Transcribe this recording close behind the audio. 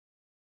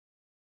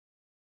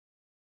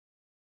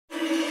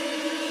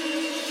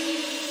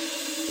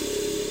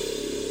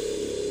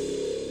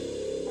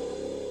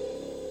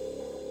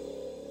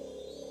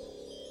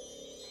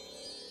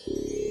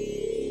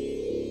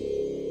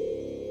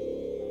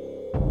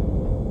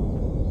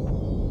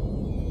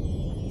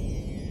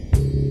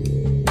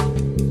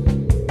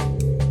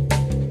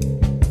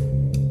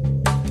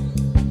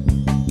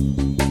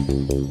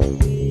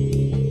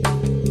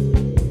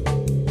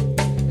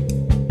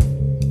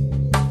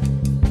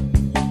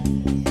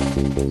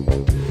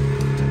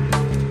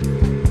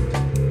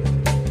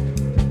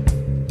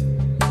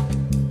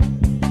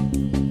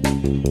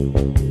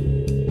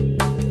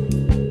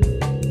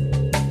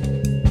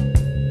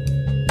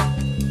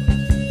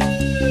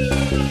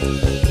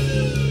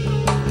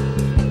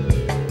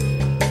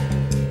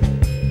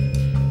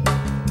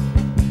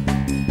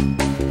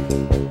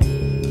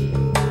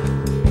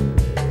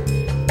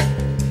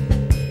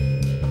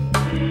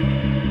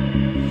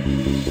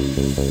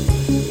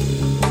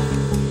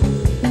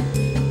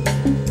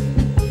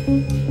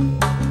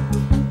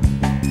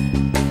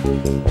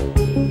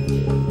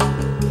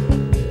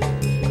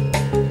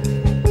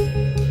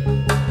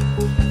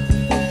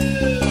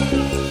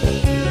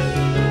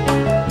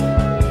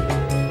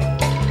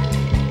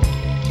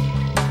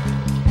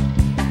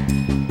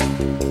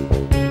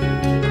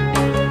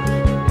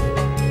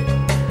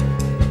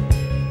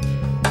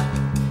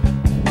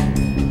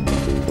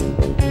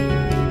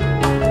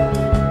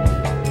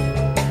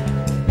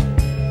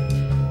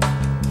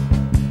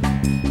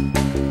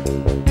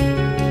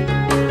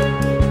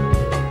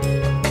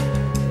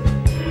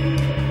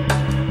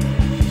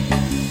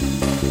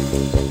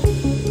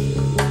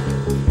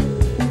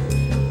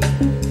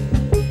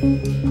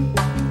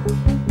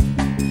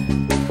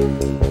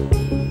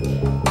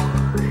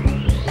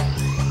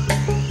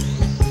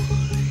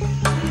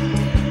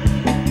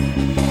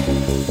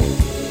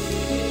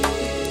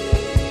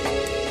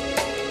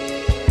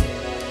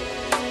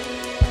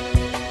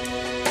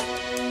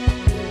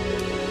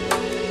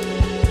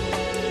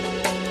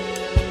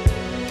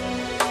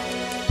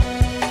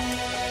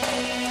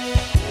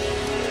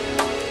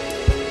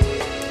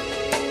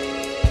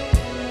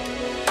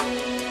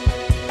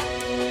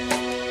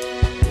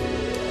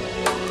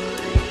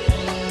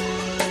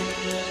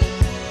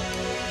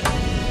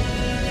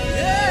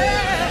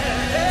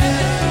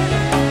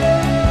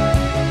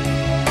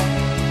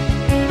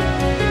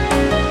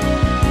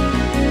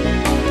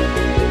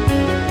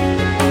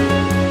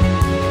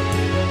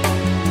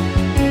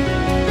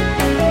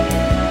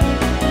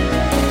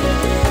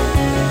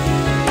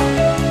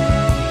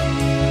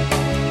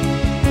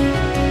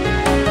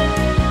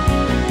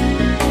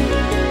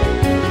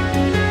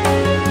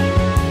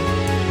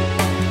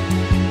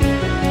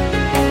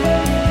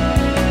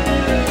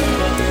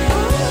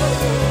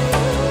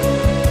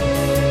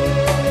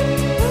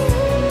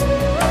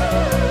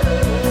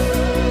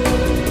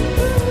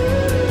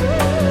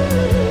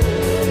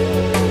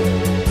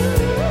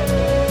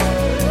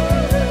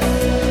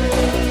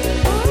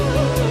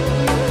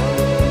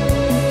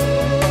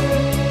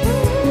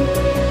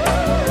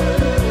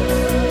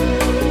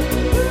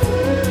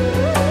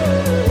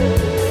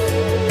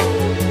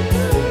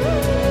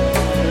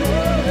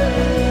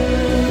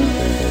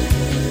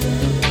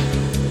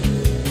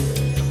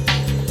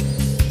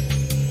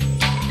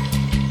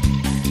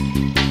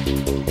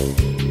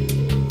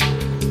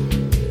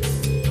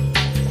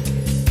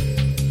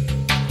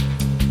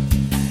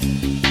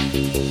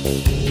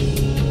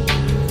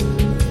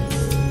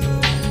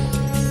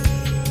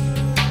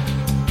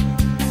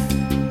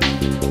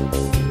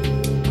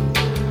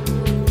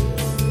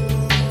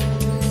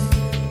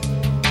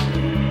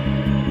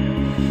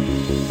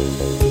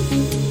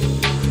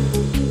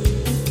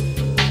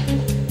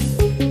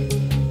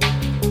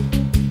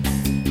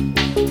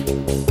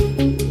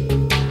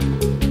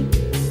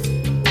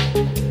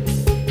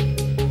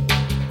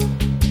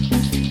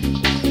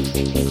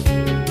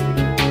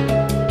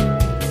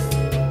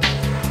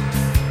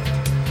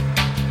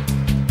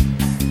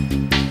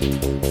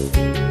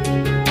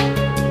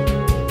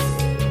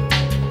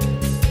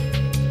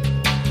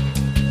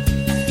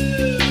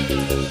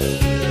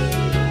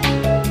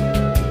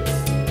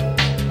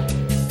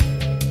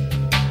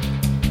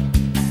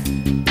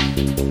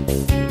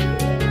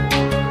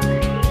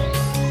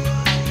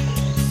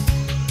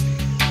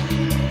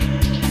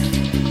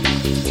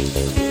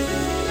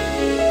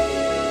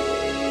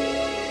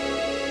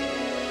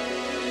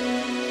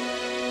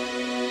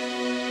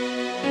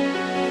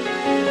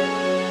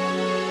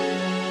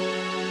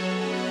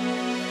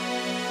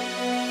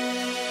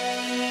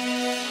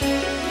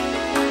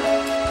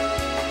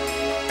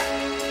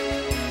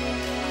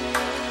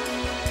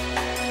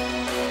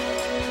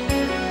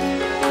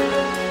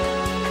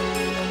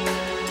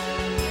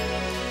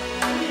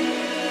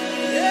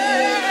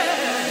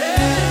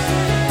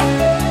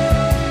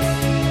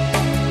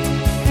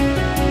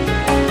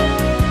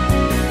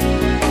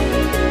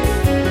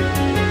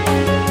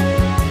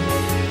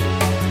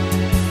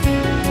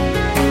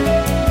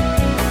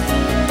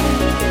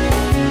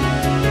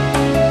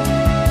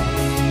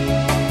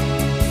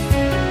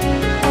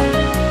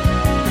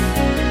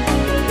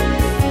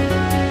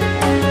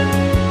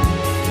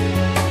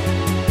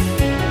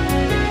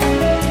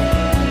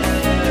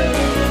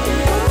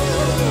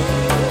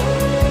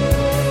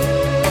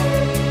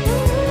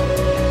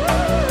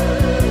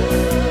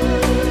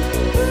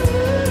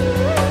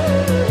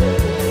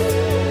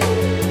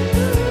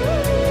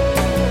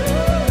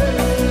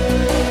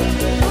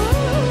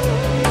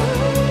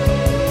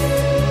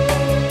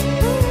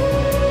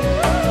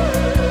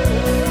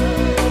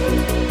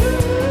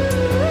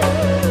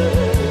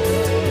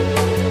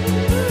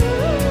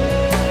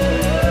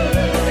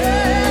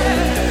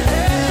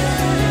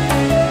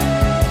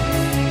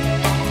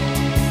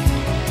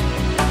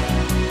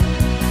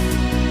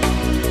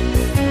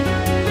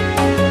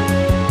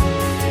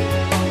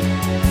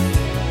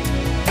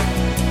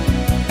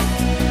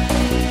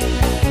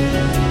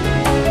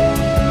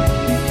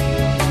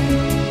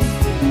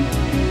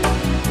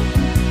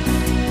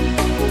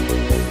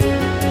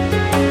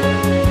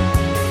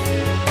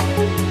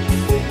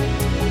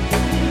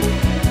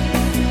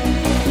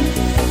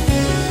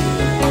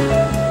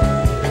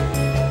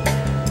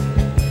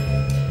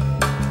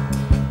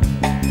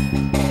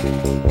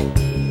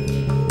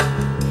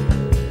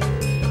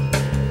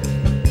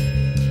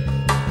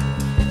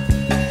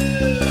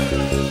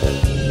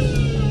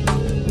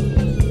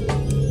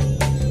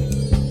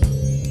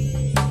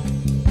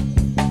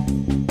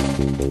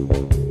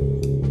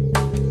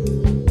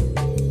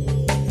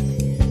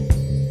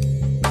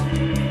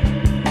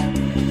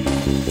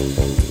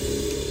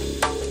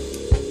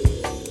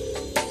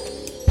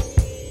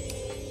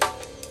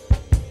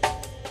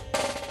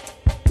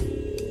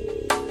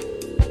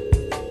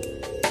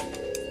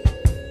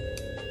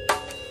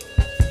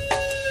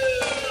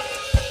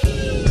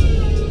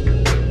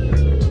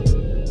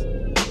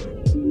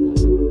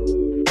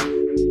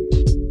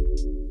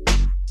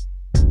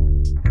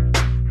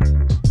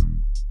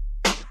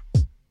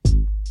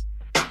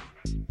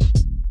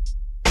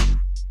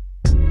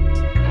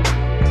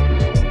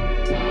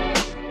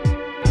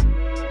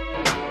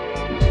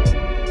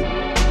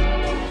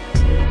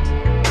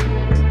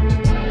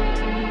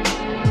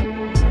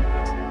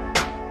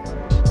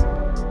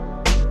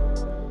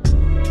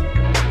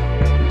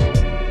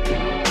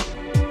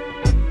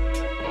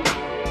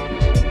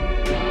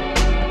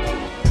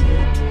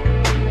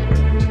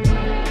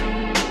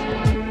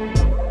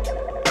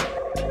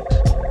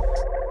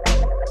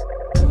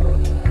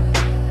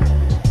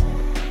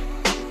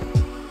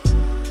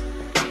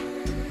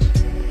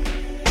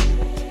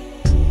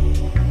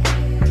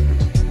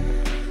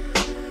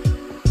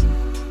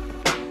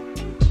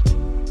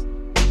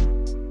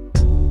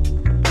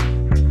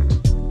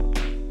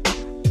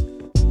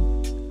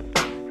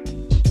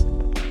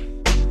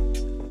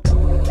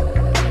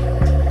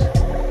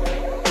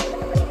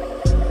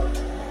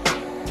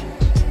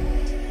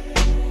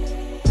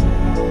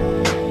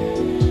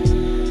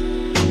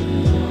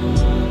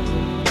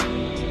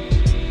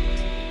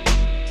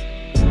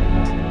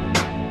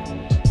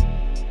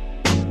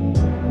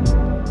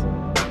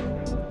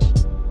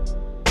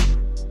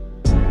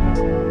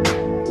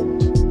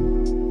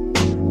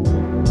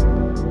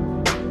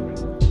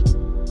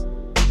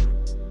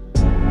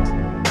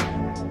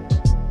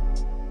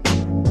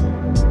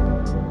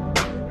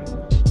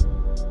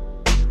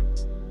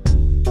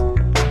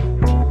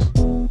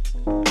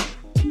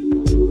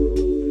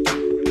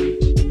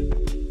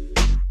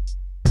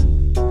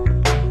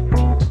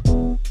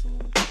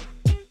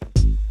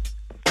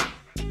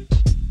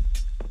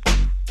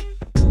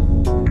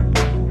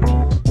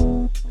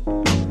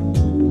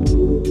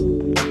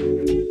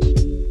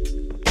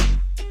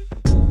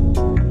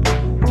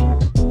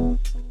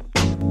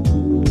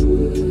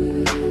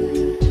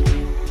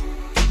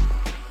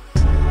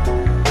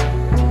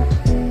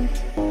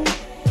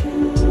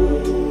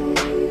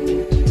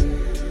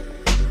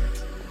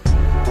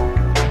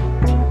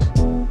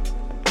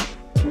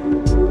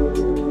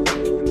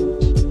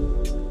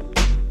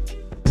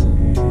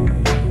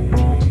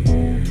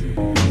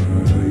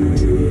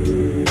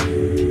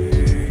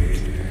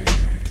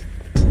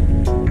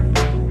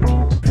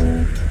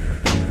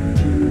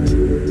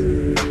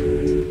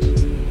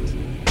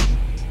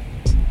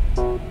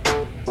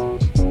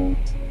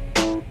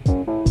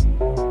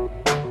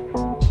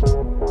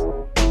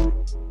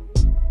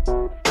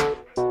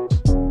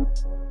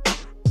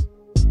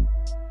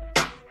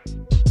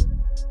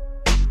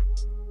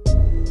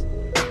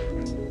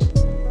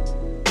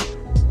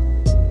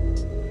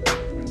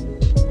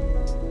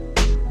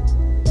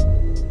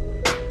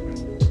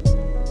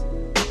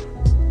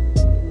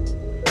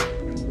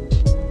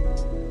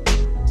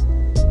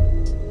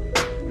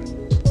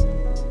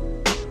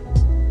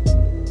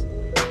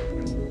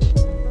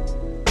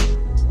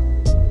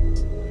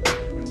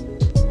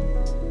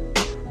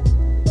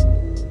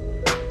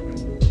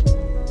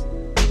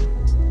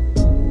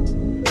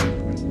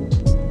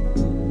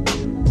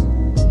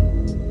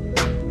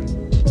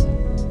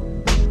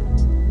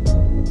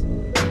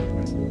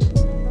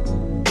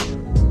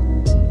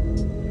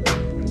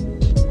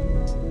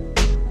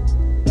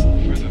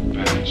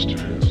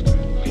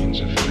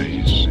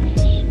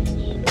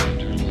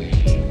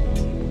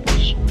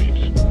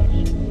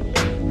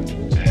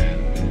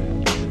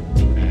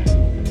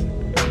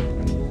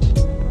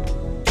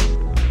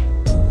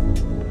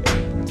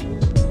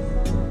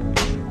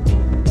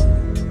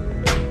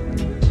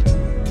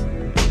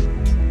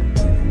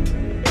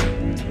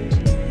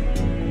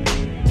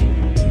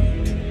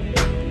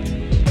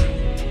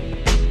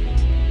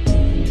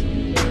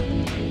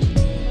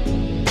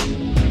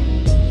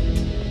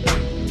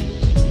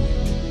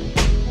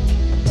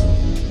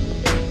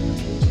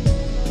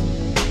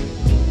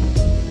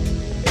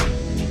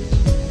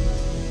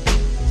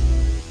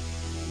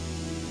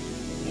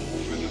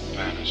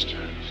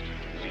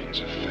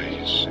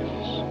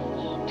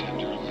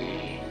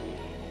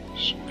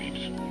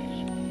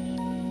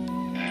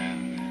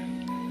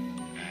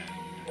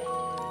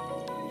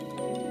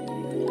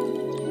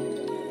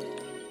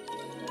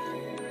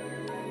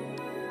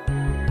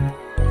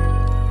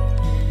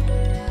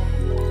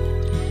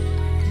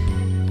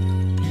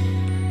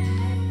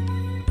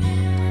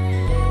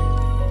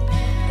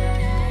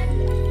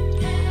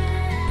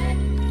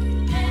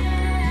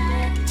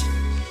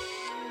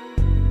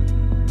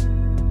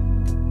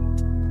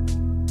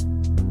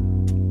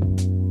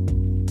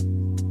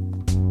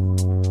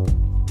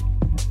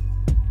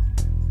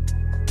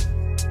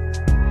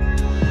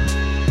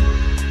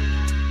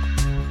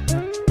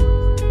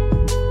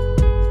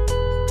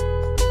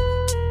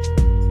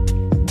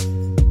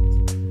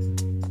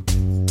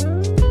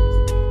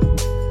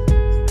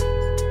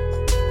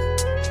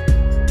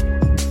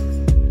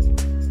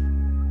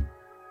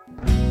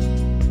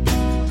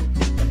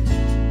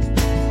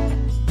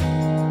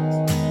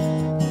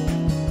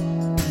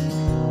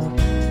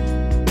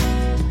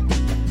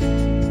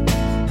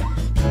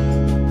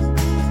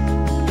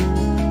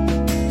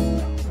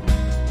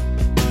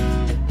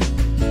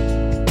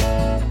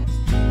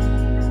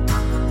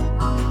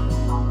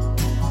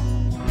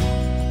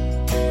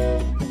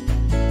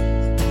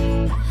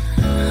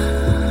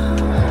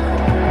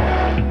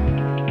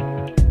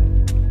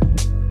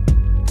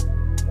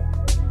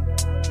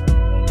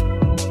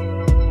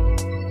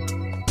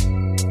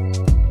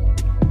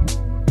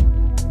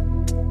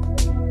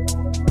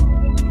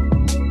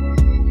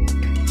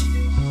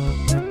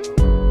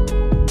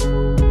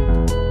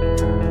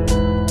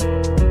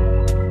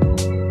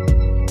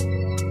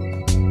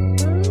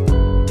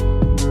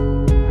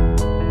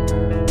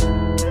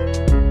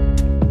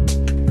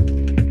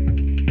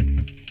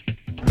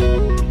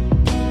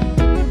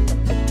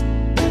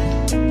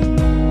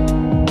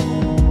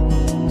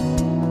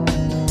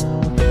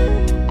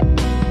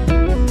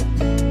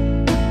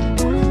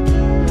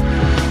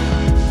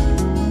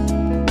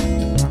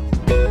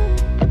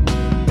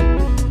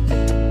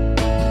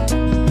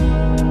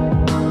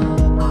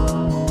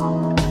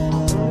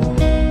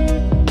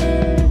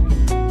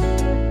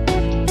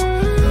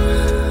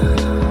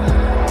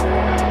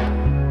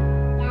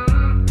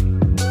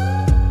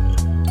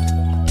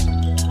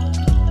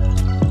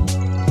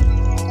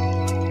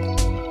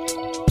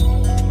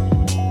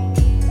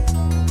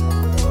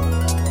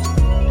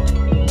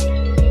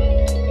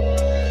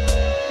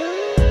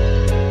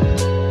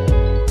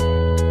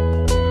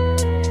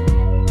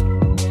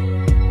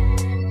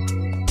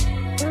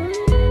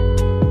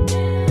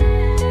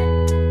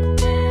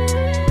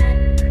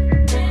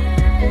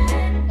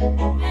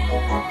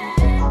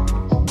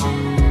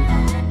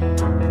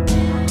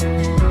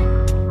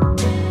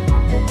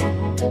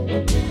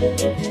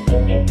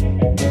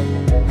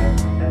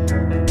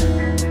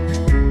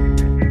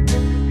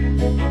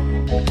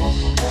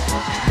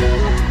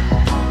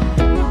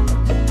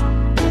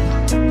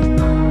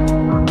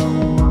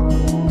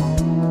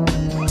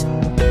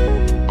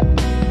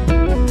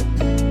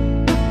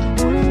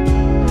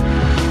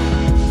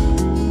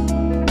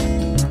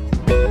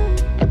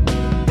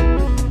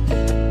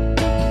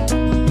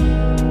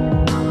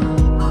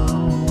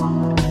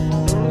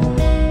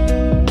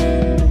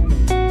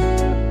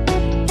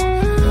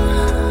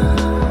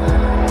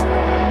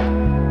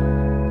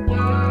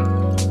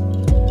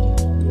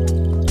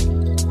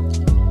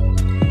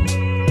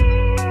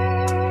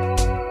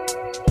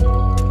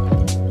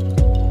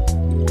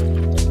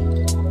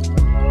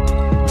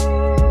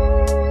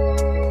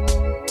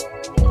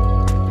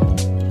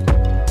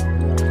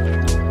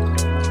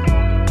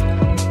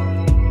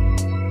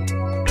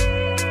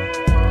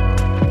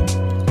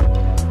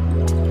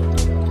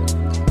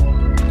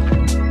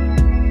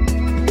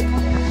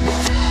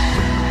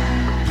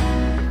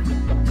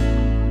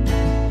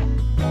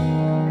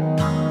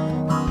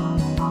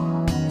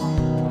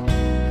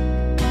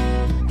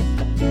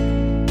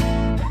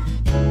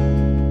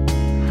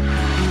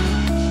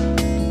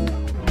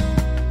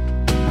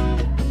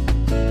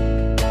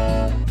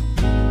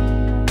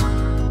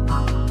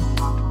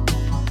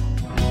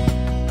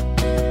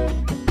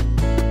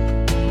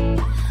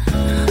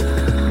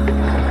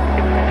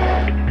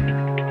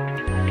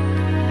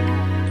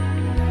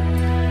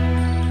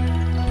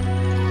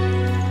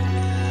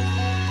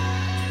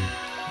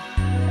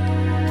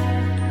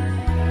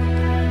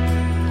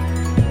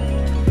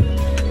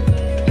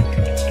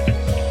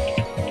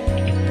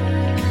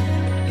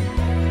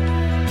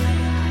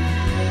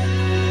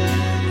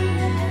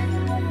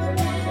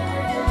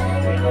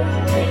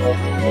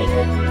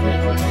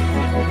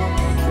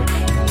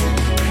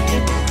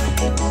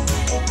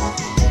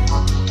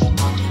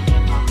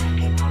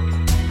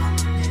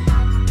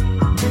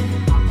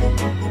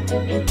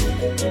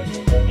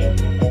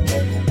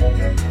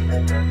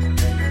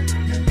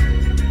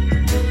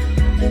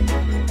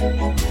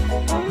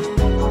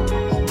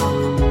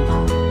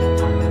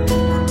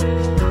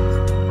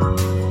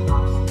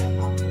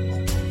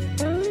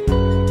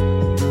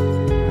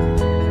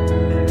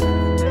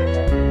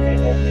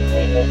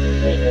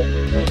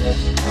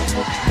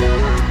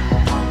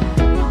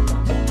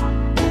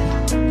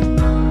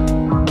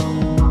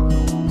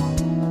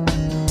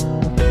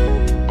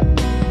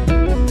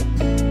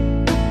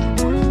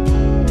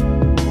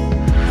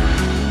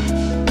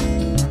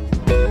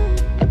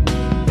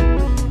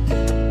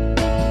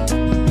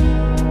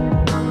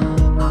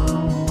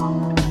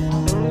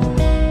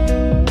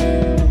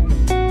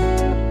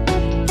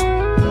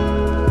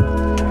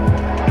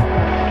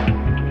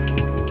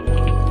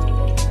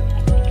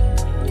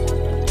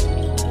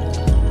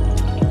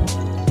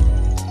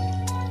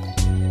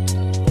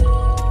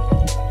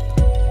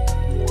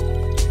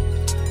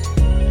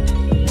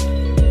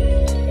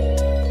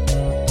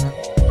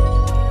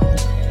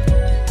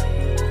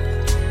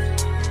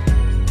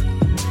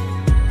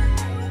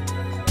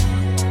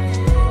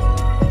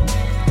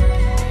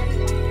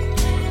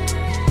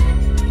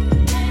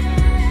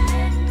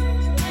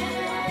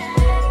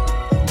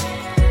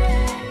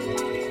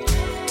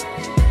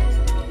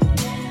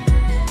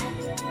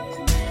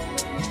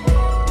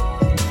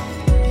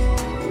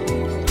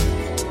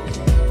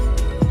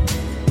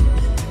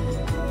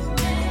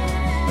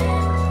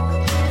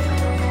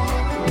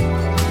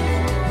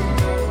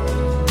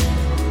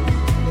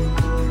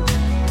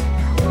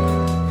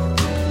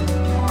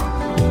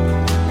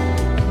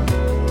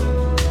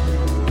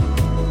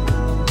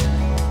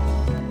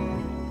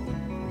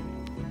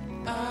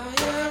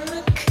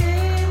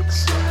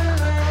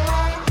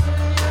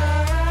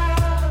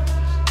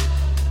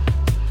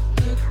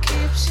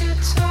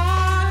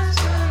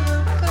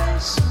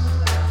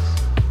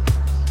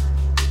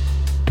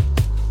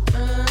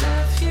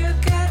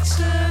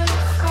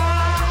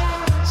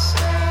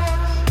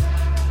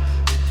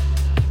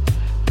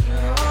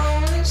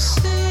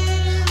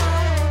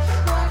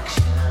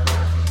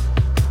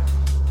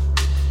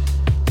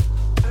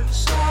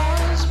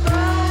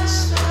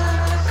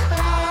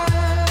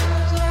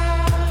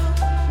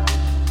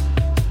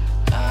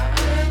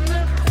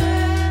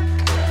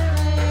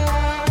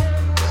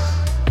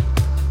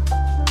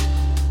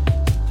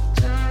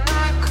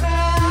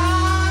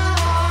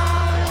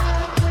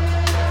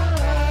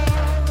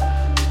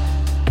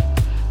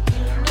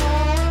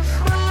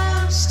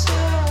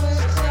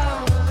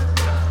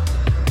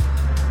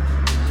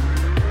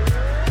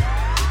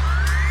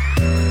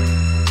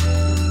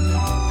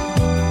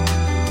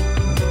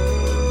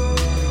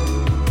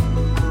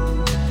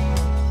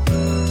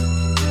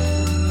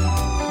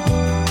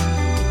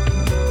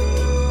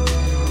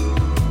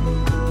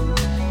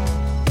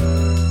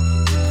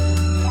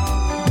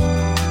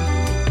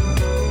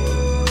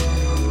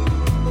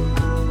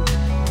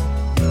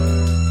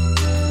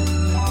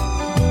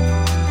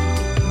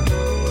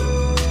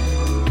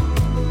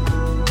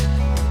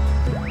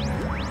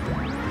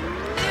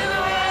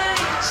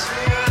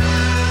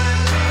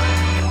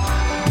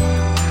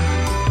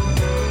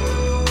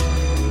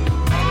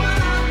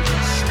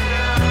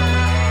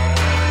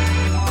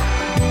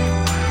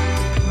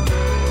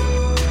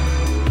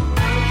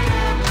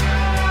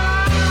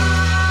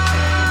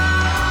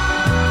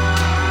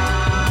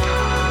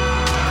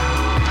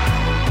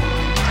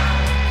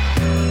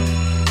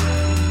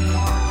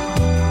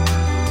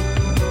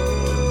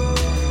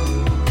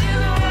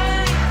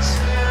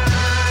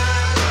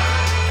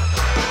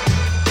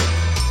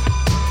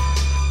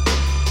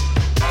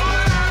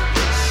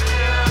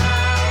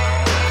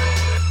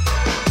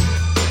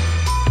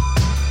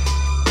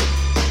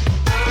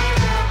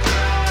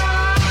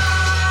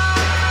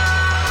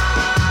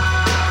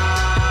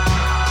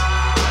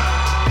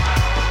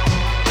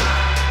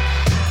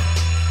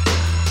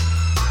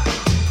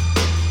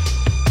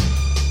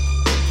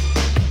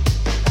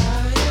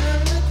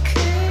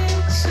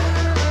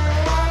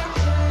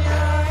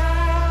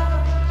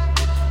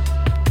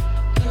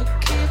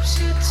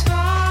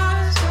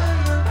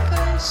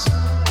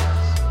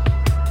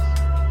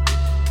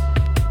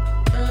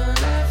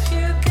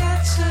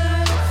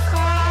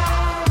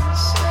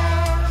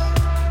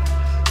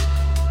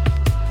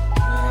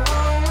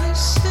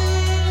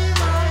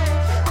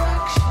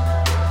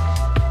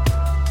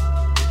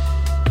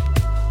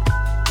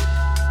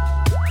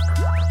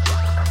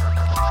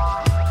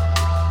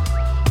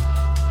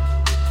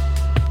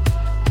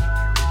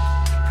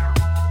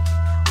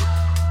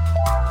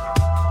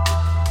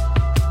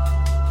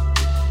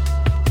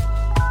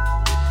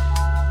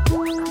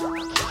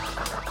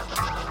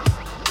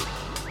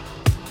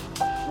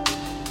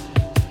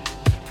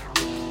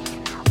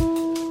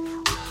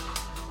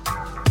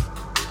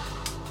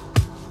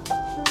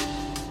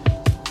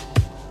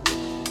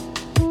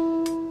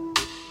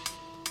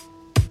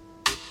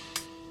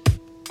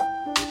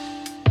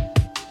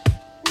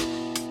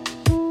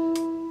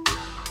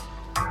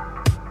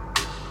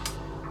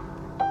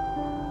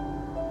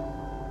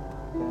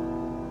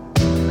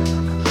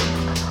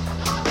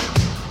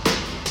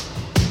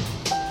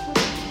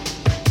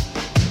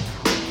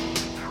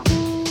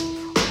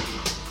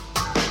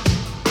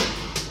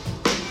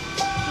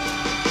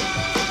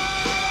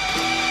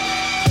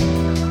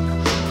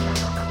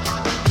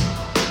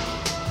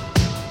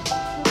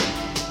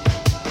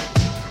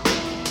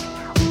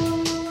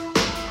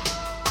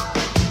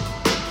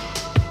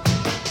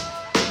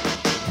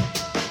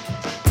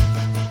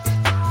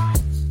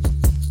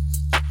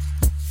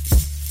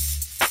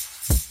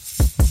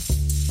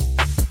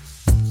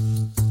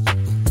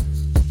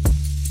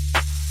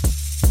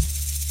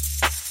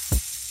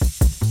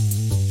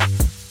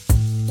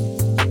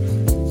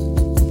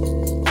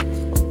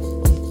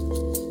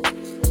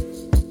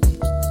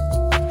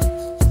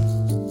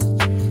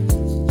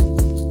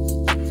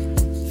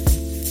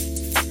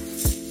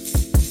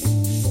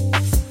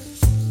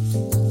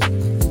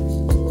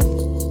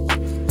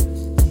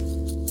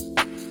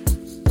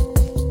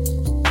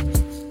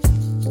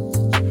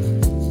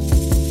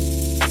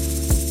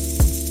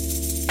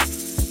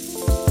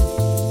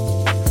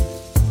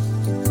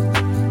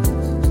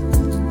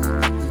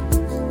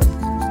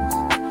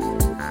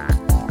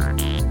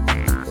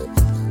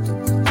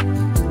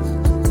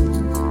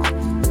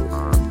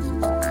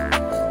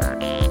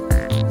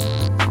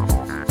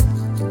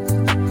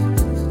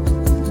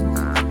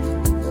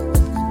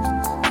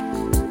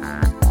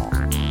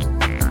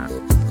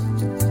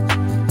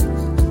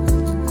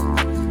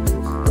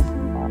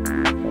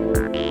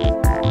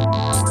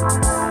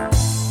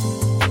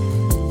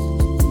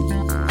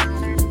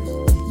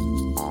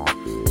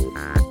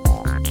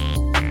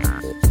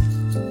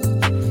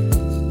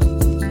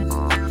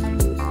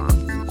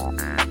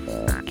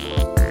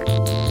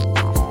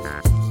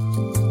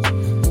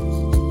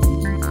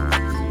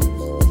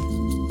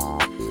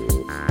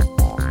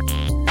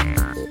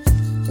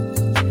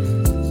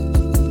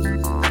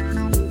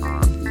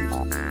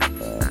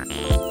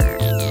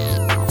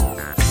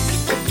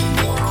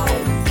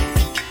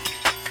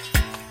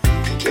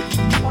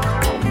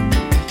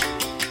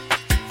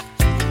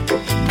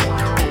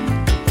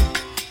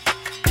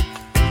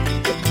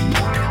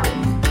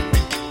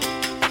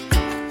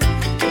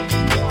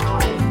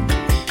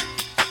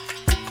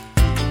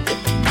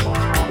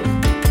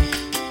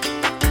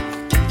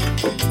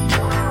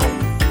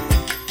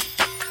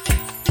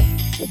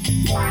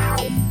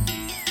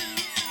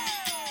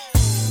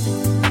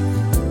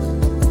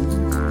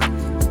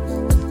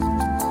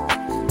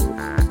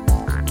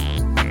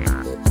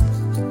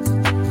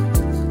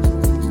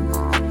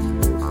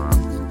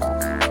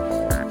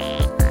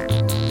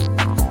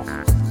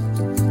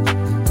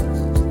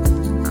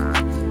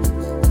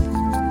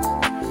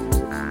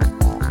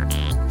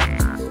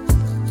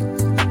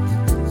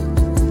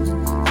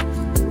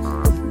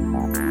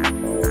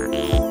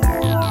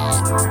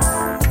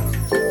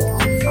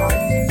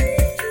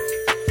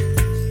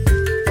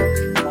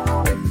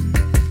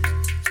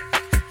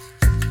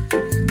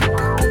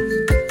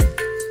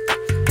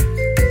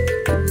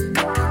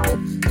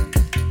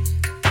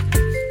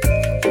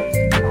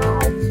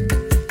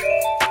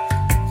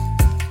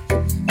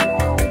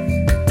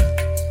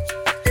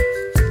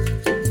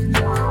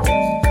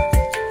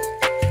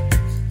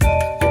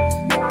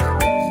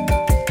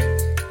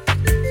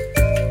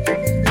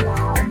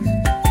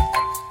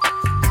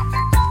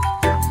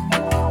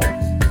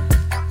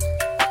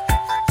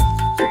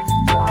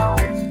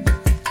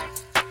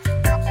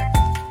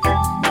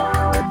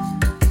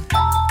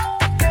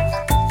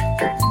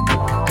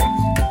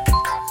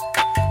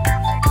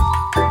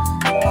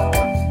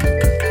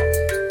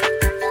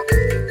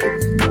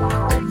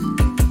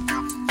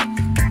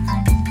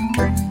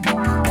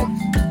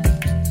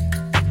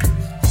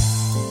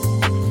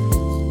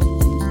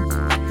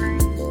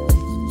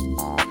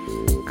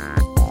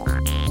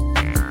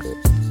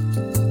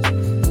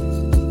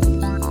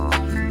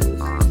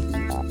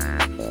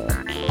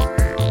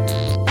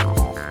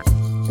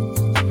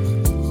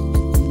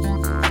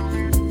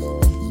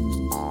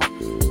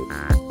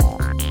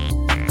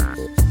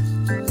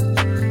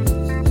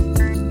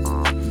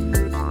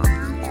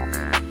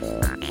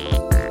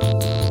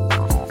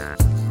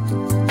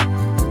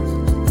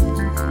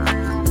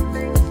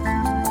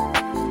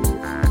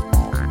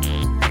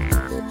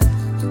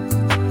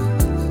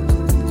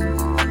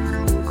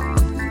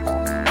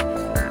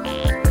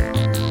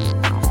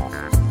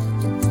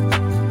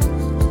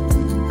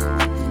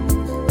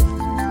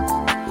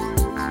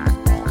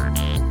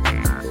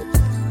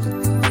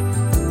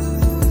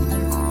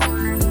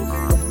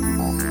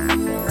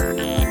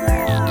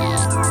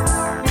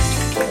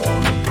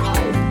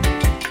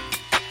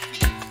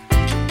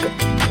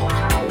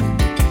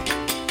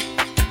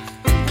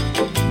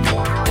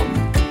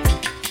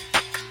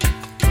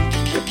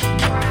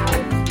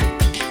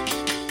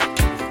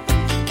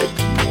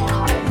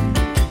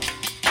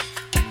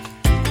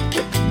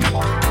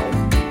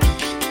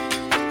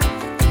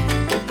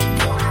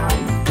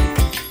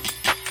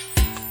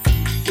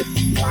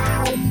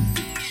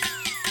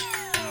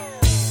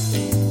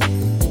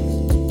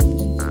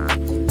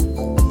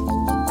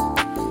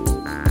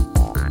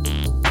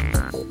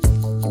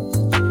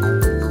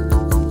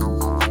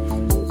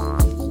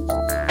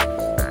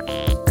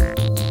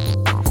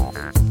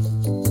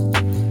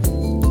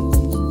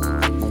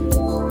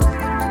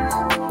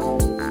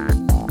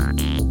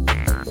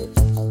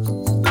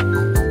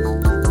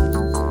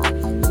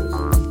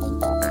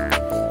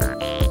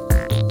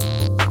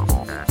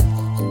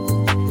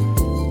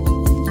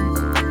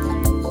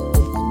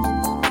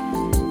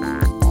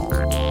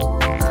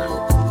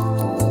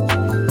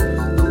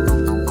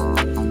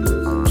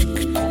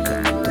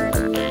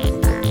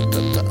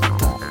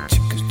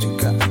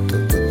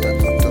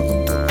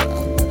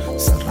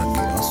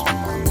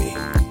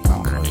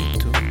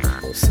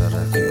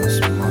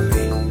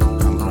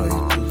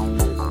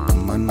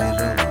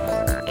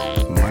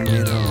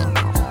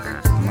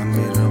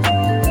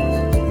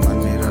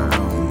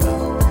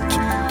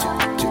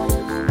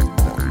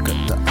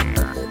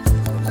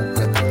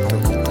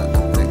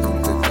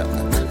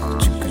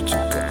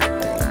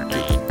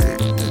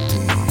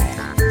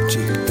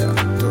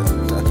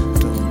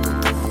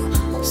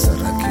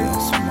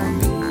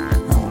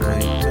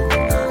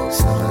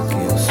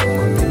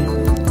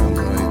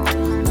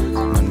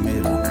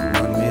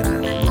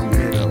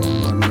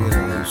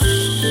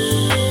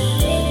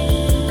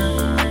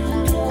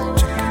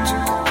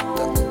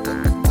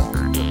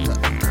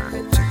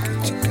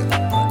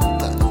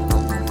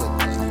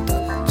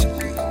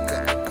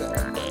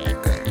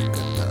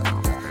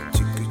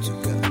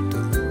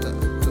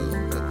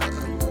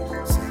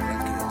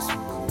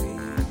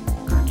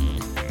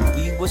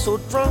were so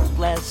drunk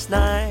last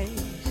night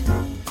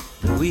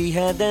that we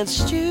had that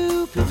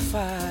stupid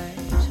fight.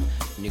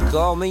 And you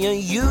called me a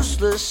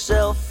useless,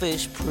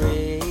 selfish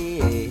prick.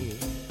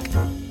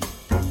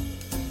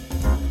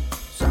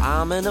 So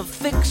I'm in a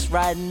fix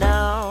right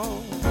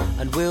now,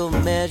 and we'll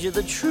measure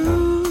the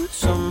truth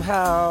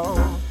somehow.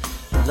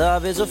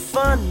 Love is a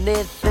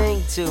funny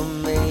thing to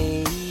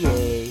me.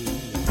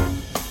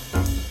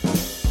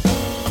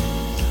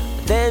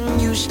 Then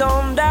you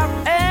stormed out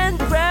and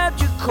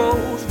grabbed your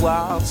coat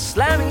while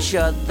slamming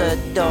shut the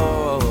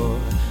door.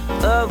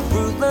 A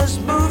ruthless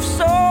move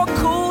so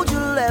cold you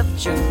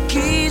left your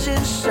keys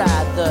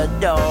inside the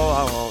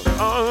door.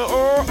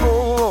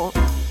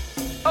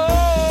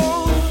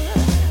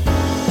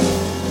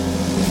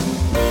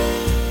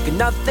 Can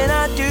nothing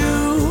I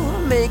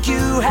do make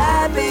you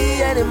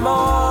happy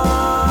anymore?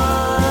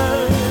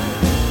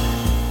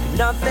 Can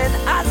nothing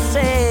I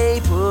say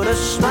put a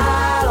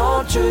smile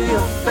onto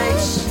your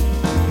face?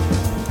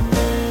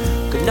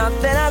 Could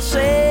nothing I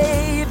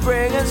say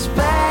bring us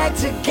back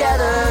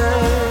together?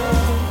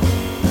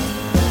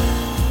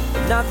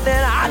 Nothing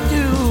I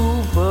do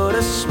put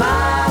a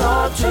smile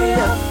onto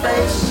your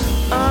face.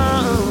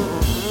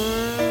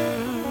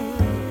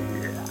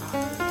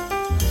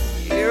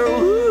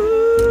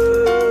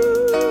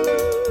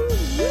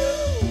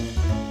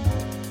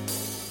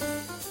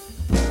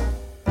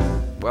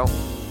 Well,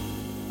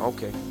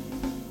 okay.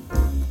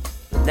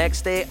 The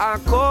next day I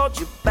called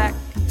you back,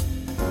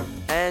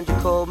 and you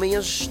called me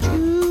a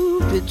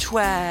stupid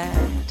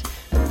twat.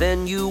 And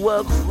then you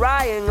were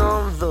crying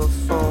on the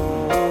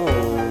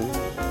phone.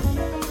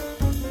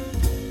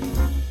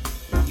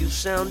 You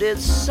sounded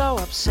so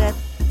upset.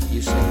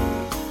 You said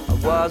I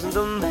wasn't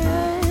the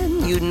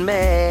man you'd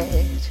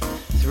met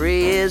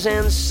 3 years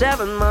and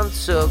 7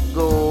 months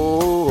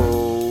ago.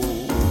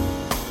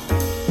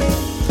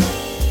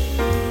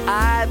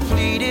 I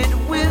pleaded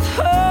with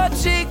her,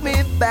 take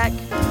me back,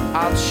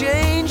 I'll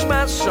change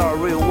my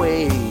sorry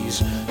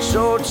ways.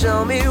 So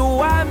tell me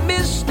why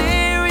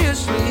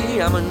mysteriously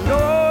I'm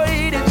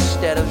annoyed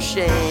instead of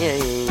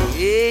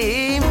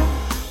shame.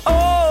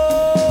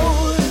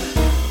 Oh,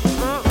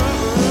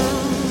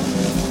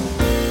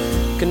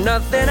 can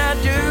nothing I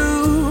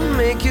do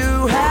make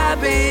you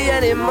happy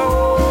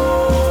anymore?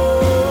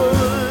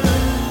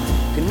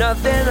 Can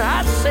nothing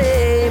I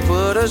say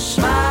put a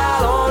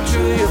smile onto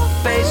your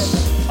face?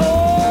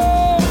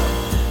 Oh,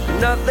 can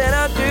nothing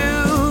I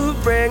do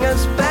bring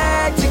us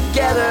back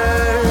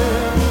together?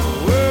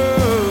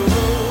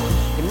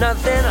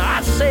 Nothing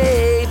I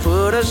say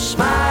put a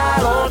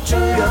smile onto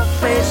your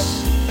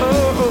face.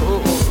 Oh,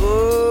 oh, oh.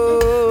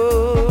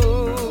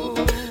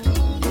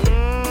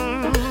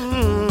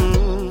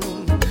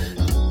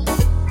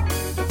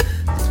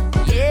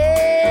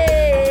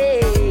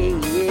 Yeah,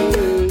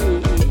 yeah.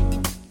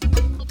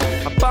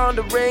 I'm bound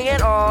to bring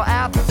it all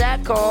out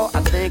that call.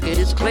 I think it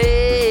is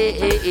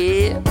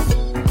clear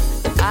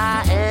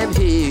I am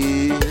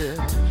here.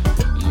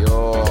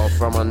 You're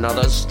from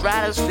another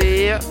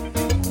stratosphere.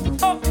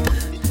 Oh.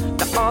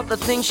 All the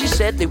things she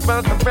said, they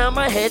run around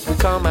my head and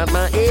come out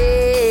my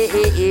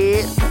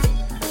ear.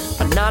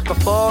 But not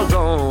before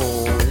long.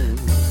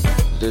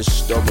 This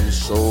stubborn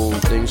soul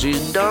thinks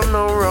he's done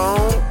no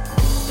wrong.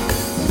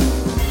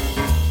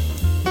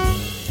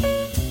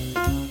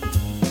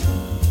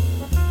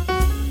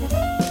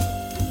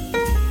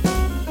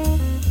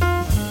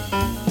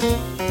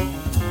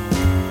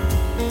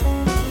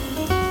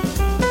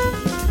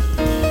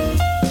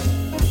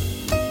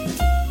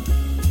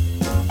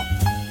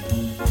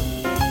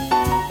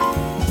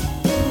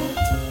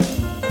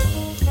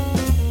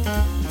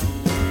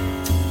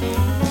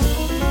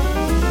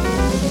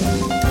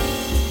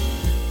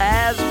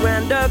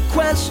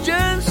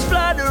 Questions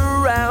flutter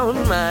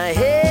around my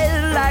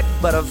head like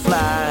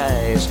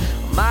butterflies.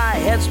 My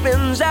head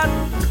spins out,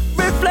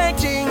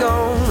 reflecting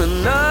on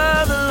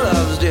another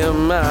love's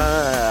demise.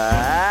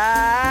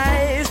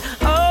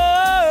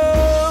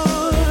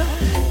 Oh,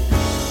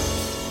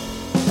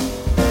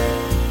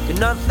 can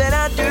nothing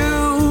I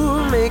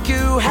do make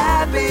you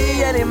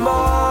happy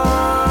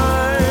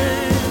anymore?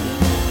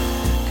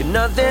 Can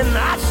nothing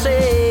I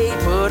say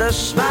put a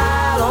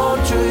smile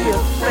onto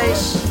your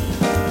face?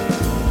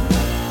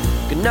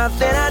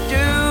 Nothing I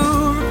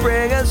do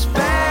bring us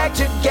back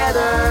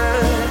together.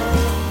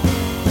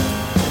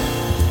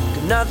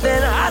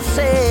 Nothing I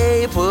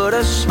say put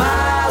a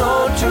smile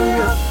onto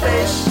your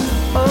face.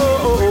 Oh,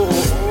 oh,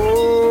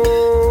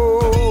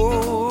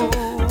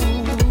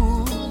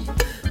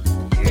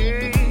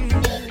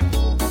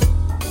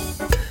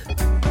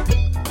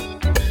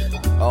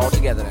 oh. All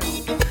together now.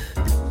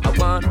 I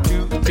 1,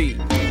 2, 3.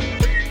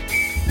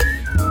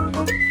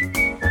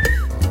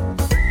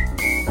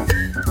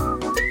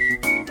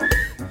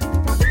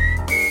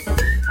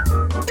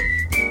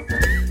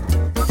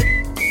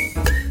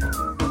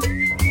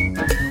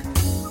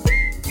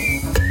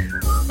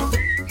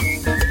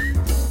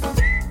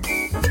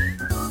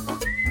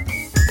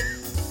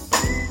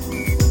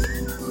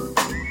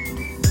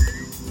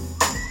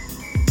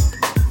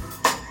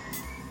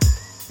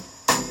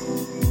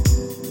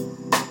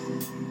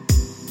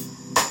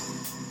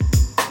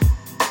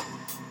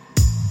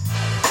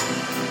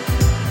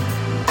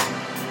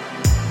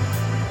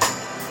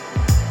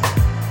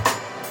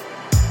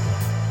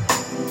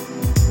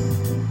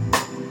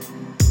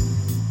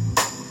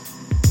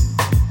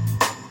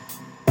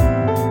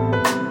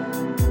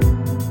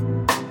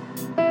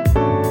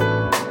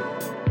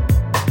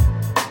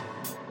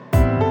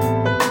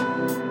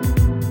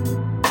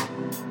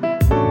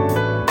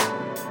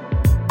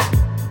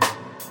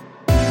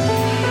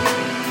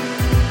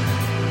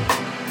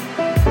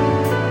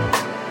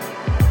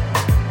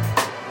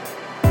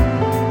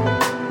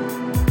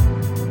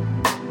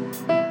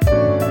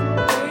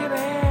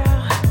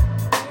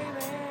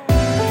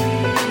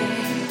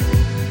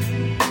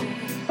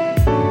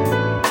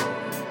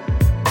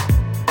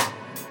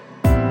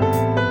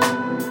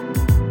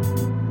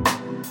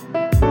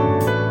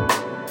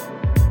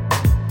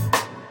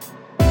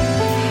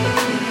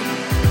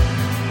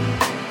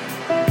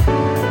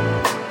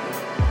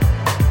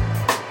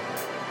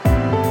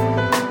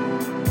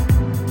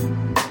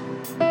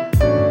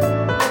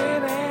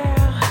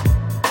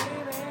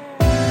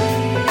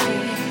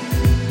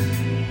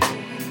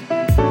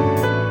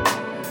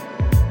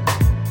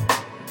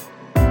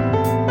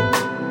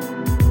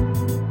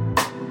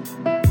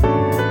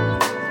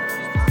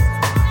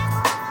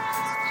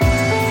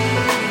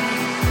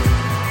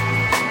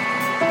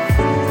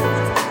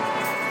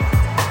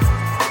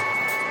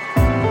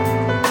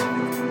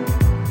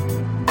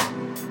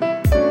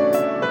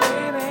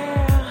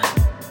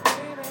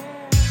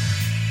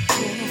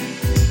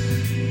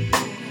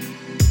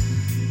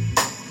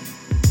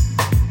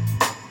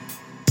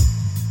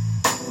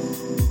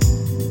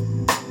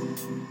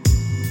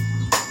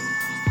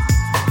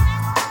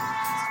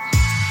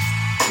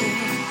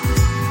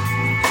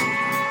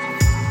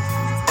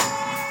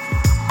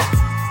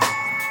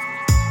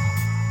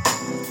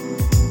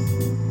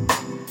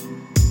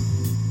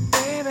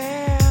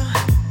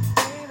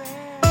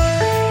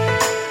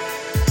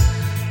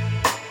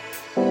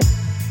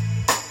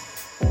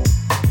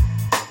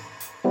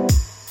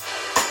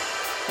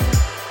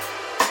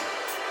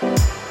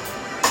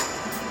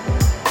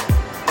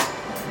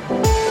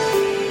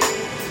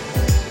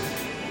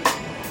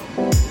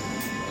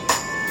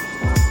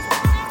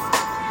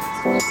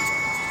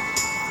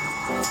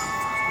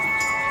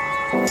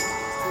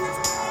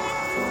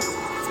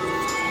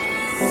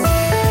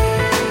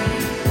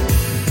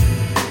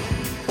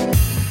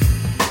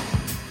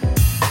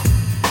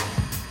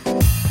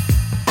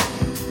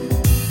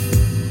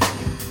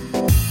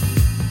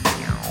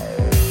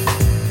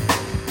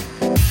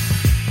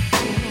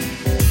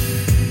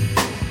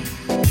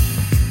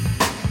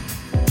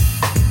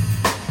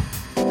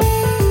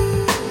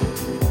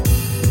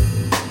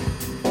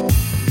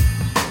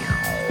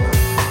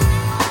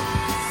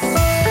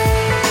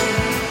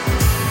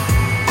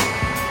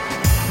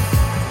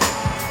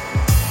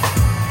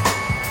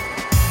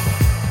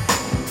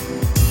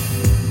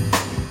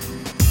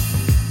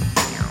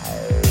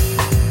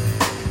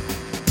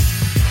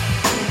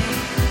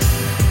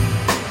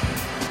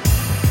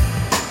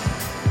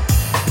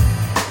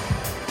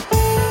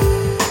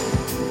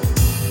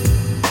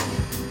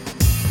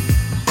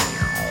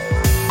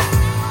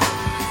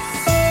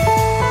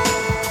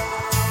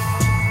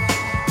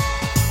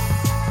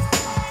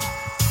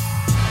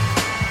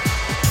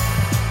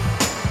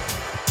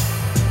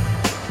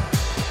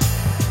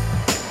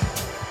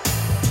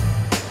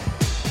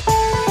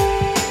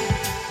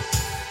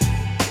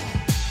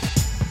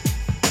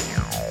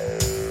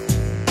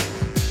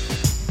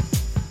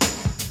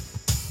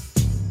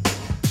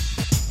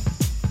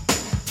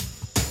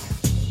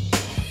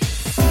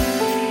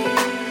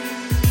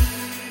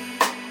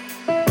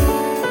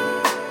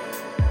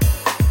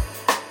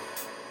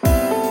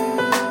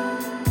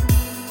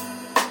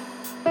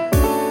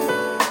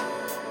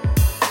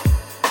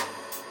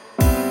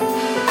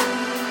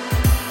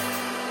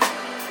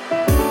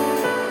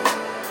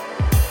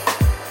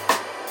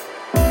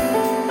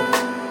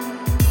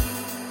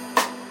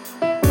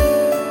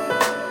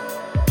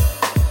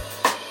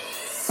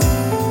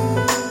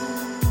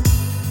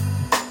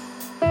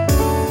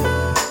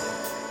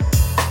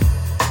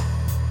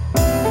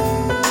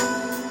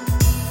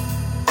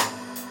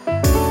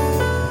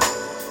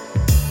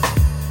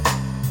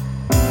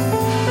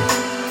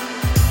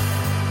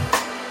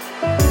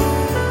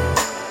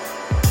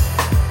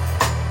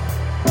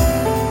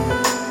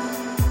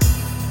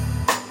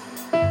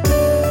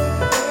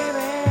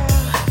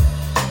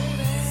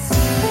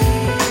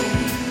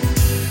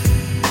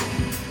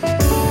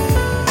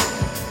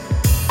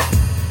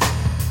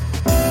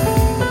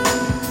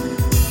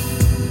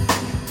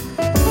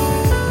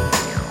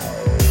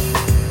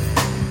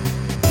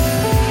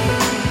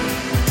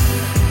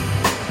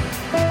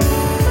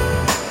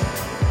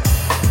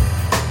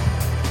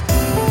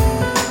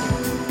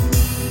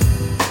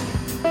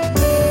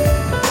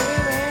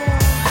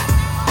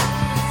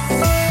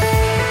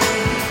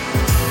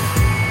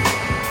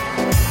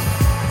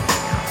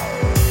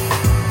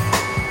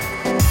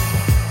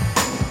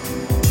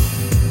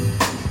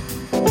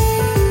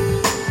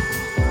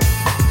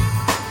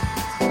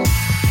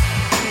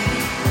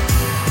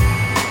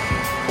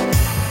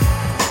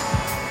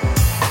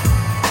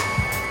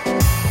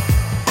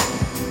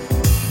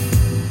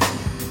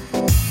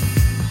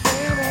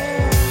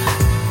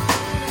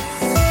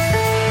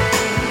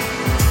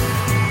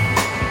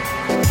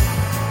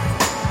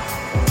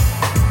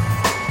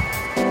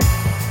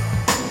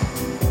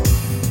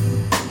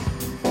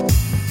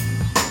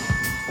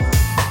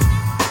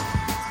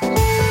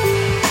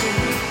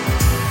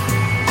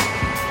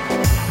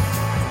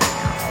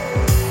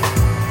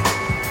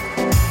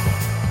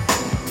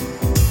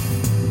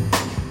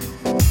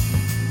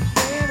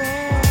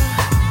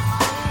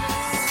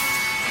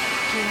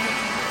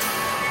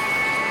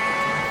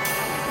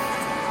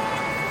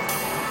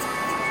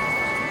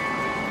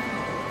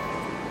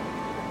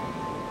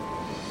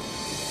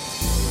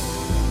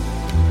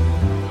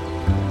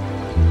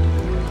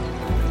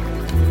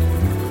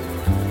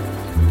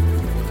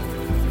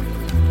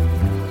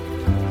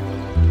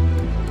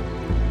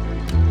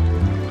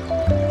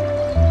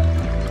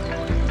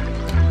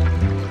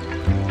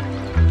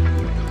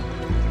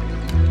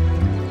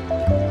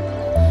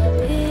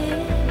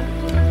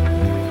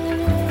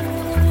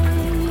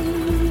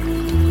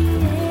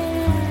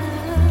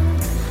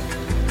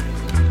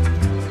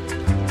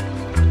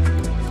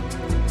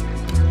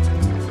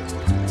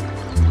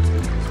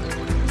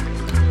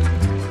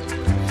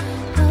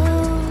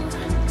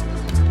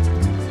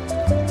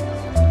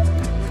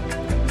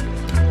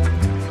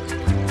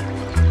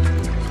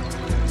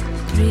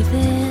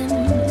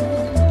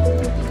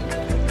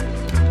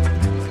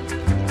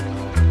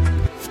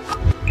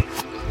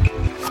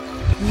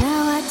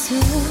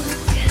 took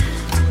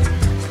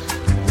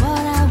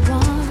what I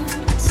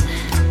want,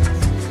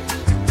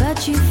 but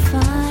you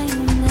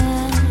find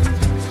that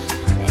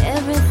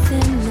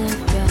everything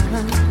I've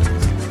got,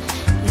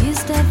 you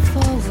step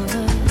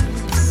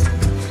forwards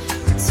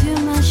to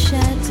my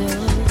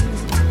shadow.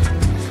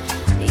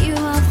 You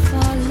are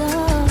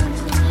followed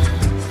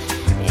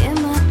in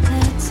my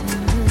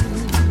pattern.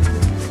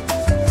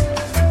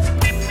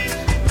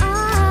 I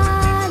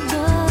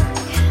look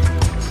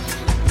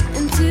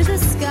into the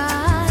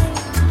sky.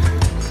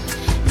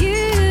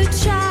 You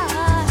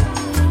try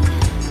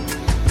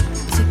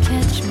to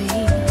catch me.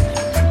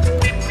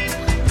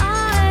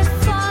 I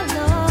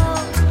follow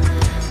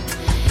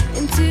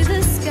into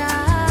the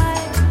sky,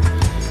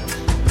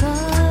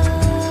 but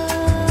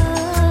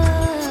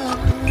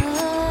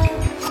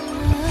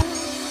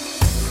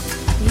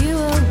you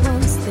were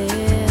once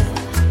there,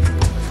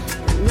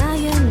 now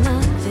you're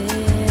not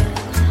there.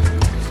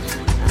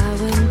 I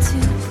went to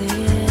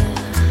there.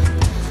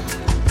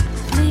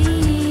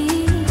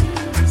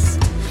 Please,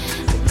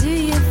 do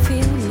you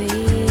feel me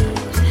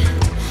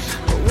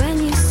when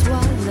you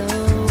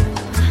swallow?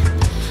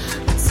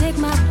 Take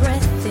my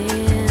breath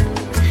in.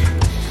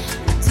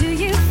 Do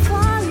you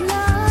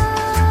follow?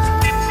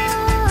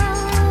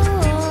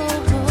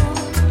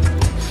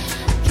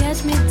 Catch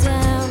me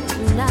down,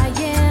 and I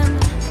am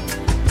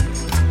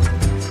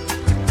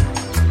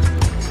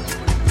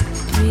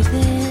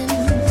breathing.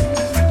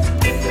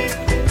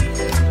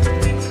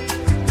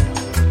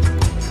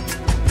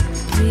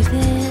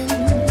 Breathing.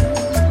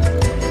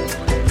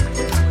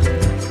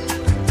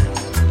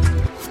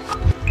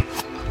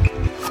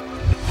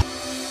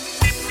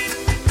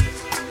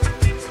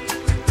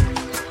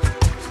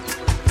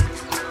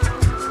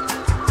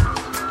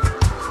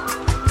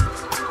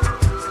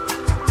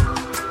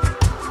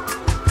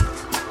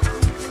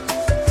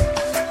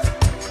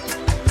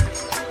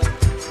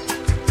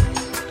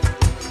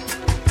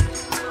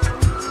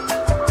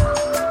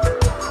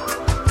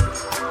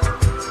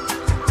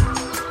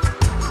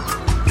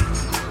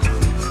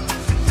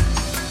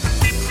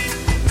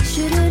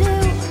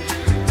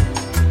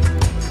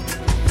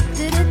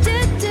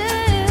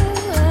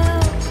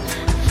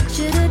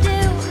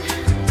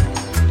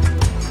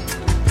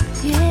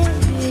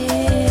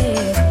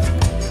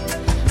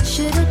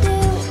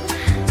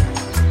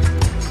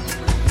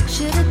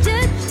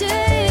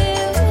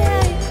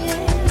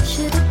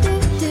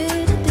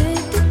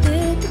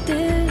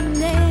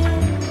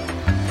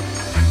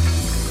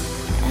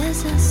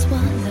 As I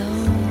swallow,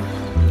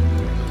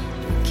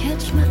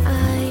 catch my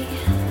eye,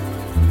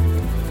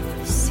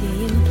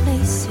 seeing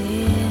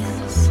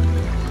places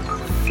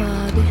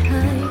far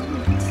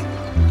behind.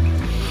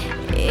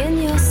 In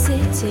your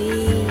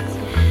city,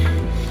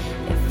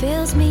 it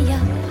fills me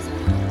up.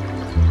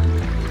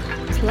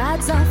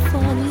 Clouds are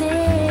falling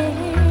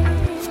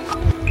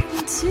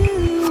to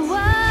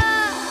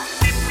us.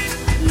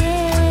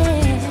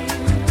 Yeah,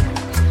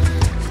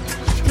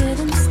 she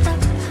couldn't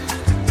stop.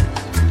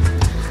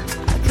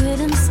 I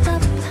couldn't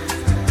stop.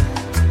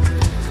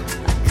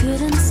 I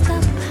couldn't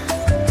stop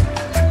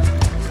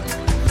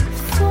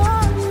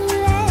falling,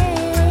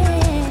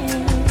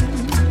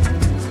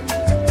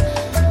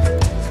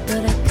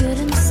 but I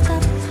couldn't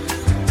stop.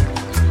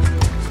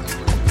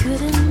 I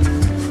couldn't.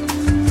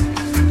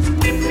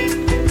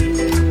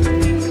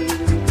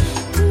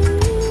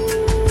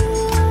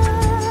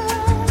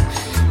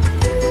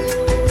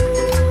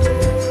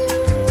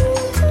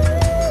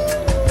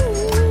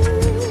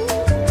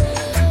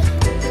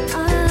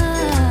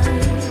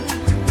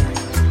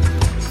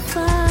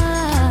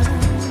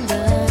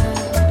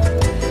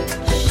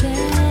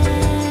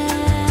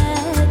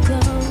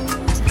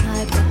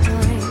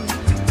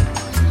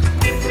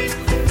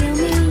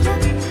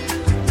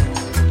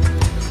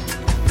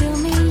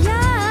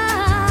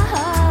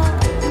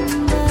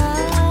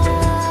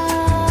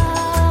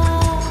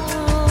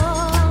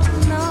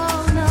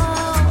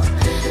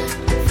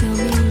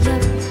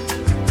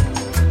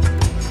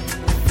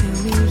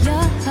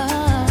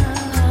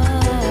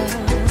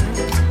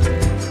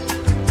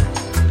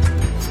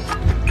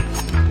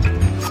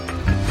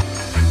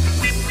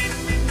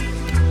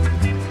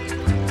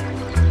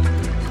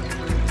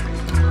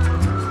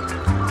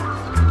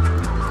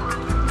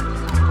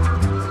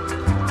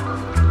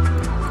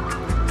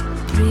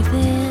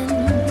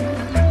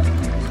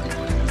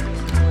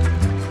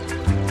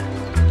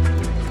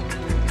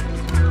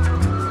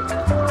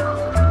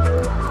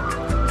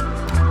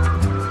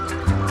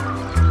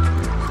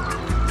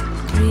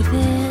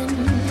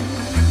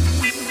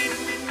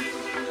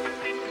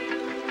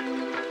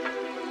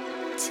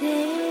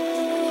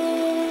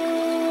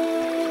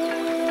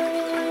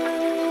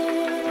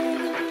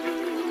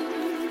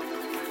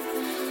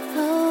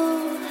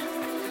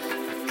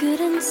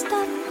 Couldn't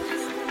stop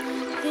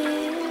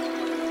it.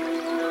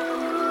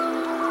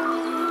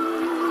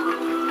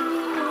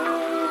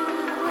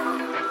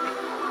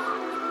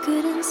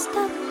 Couldn't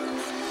stop.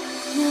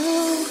 No,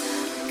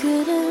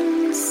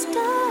 couldn't stop.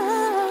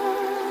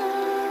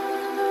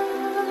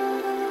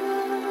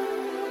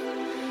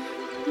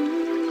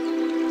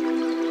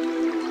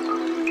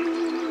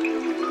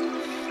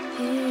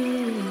 Yeah.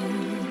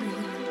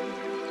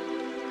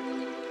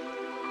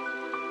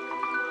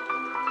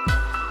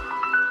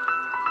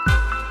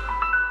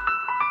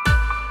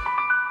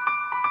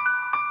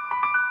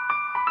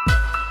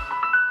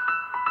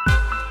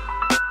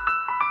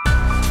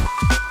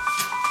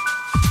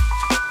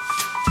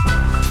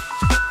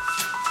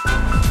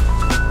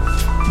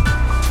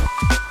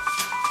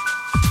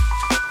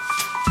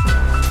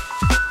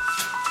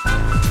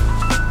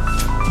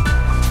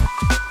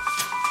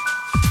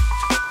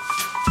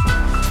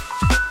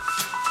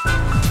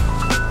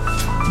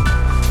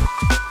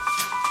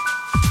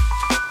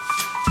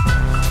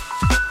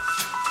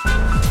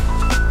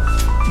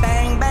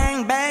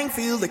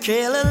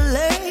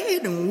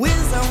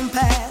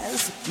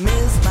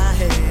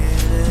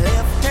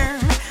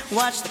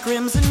 watch the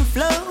crimson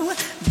flow.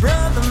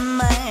 Brother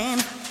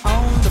man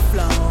on the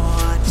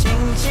floor,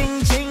 ching,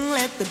 ching, ching,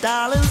 let the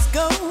dollars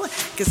go.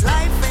 'Cause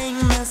life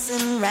ain't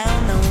messing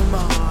around no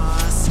more.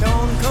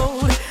 Stone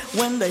cold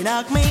when they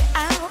knock me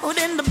out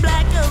in the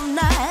black of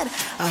night.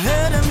 I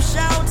heard them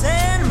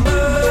shouting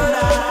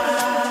murder.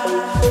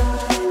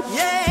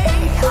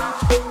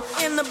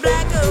 Yeah, in the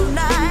black of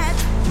night,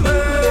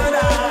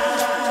 murder.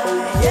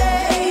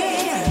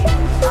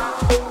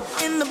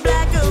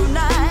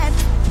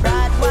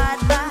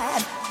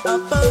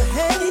 Up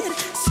ahead,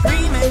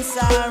 screaming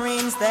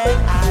sirens that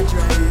I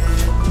dread.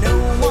 No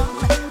one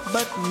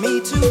but me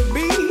to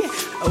be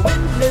a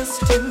witness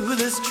to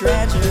this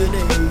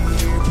tragedy.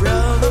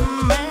 Brother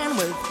man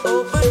with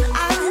open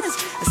eyes,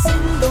 a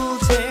single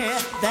tear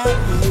that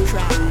he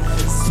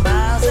cries.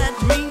 Smiles at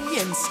me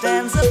and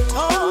stands up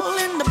tall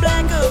in the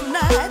black of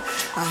night.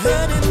 I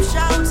heard him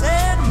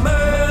shouting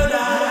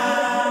murder.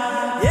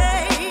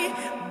 Yeah,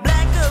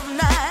 black of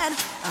night,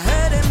 I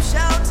heard him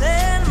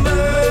shouting murder.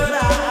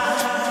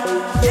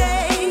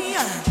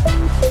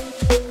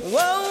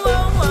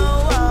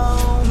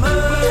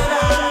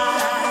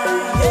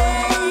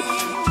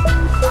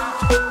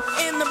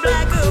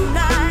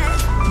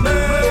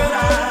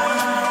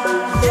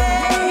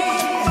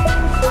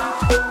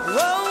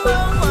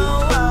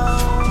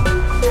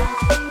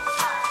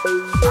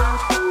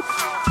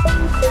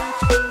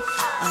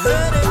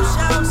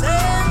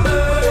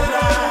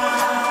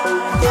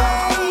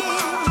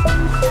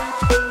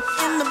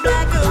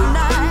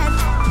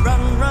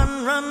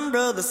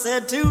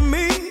 Said to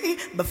me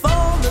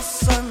before the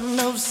son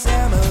of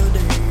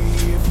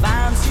Saturday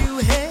finds you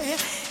here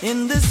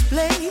in this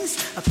place,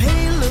 a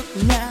pale look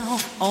now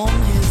on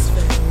his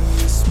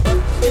face.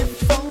 But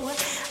before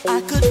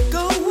I could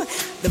go,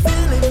 the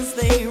villains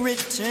they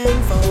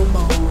return for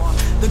more.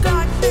 The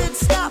guard did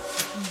stop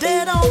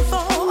dead on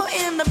four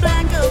in the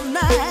black of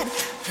night.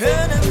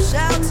 Heard him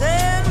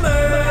shouting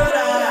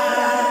murder.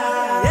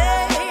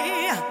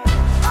 Yeah,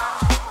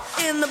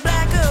 in the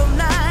black of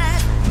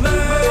night,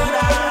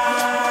 murder.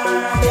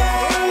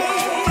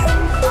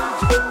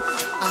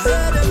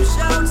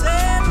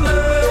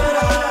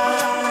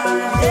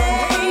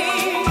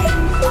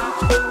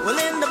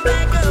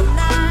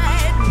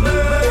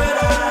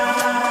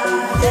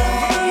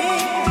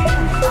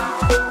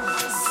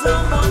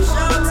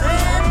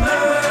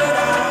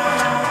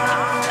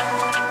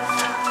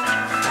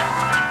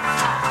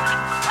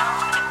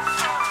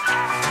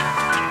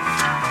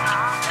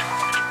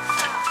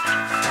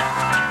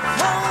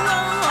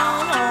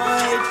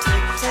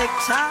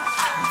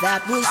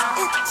 That was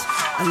it.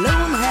 A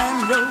lone hand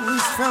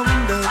rose from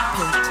the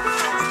pit.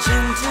 A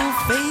gentle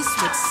face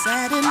with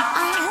saddened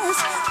eyes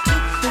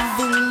took the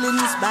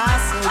villains by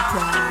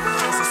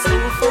surprise. A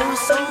soul for a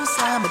soul,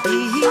 Samedi,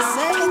 he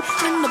said,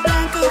 in the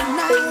black of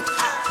night.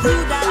 Who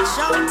that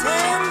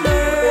shouting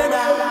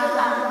murder?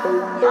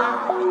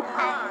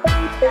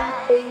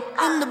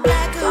 In the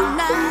black of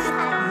night,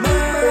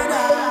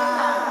 murder.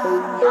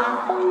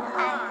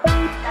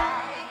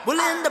 Well,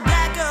 in the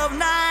black of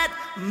night,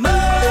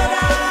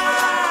 murder.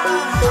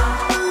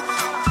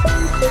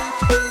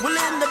 Well,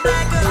 in the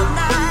black of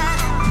night,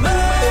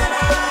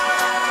 murder.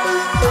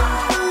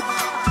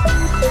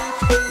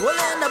 Well,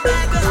 in the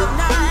black of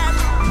night,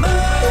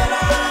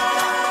 murder.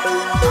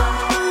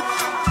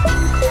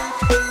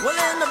 Well,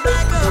 in the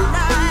black of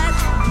night,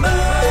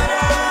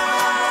 murder.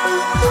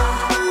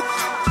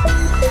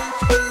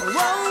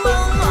 Whoa,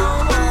 whoa,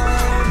 whoa, whoa.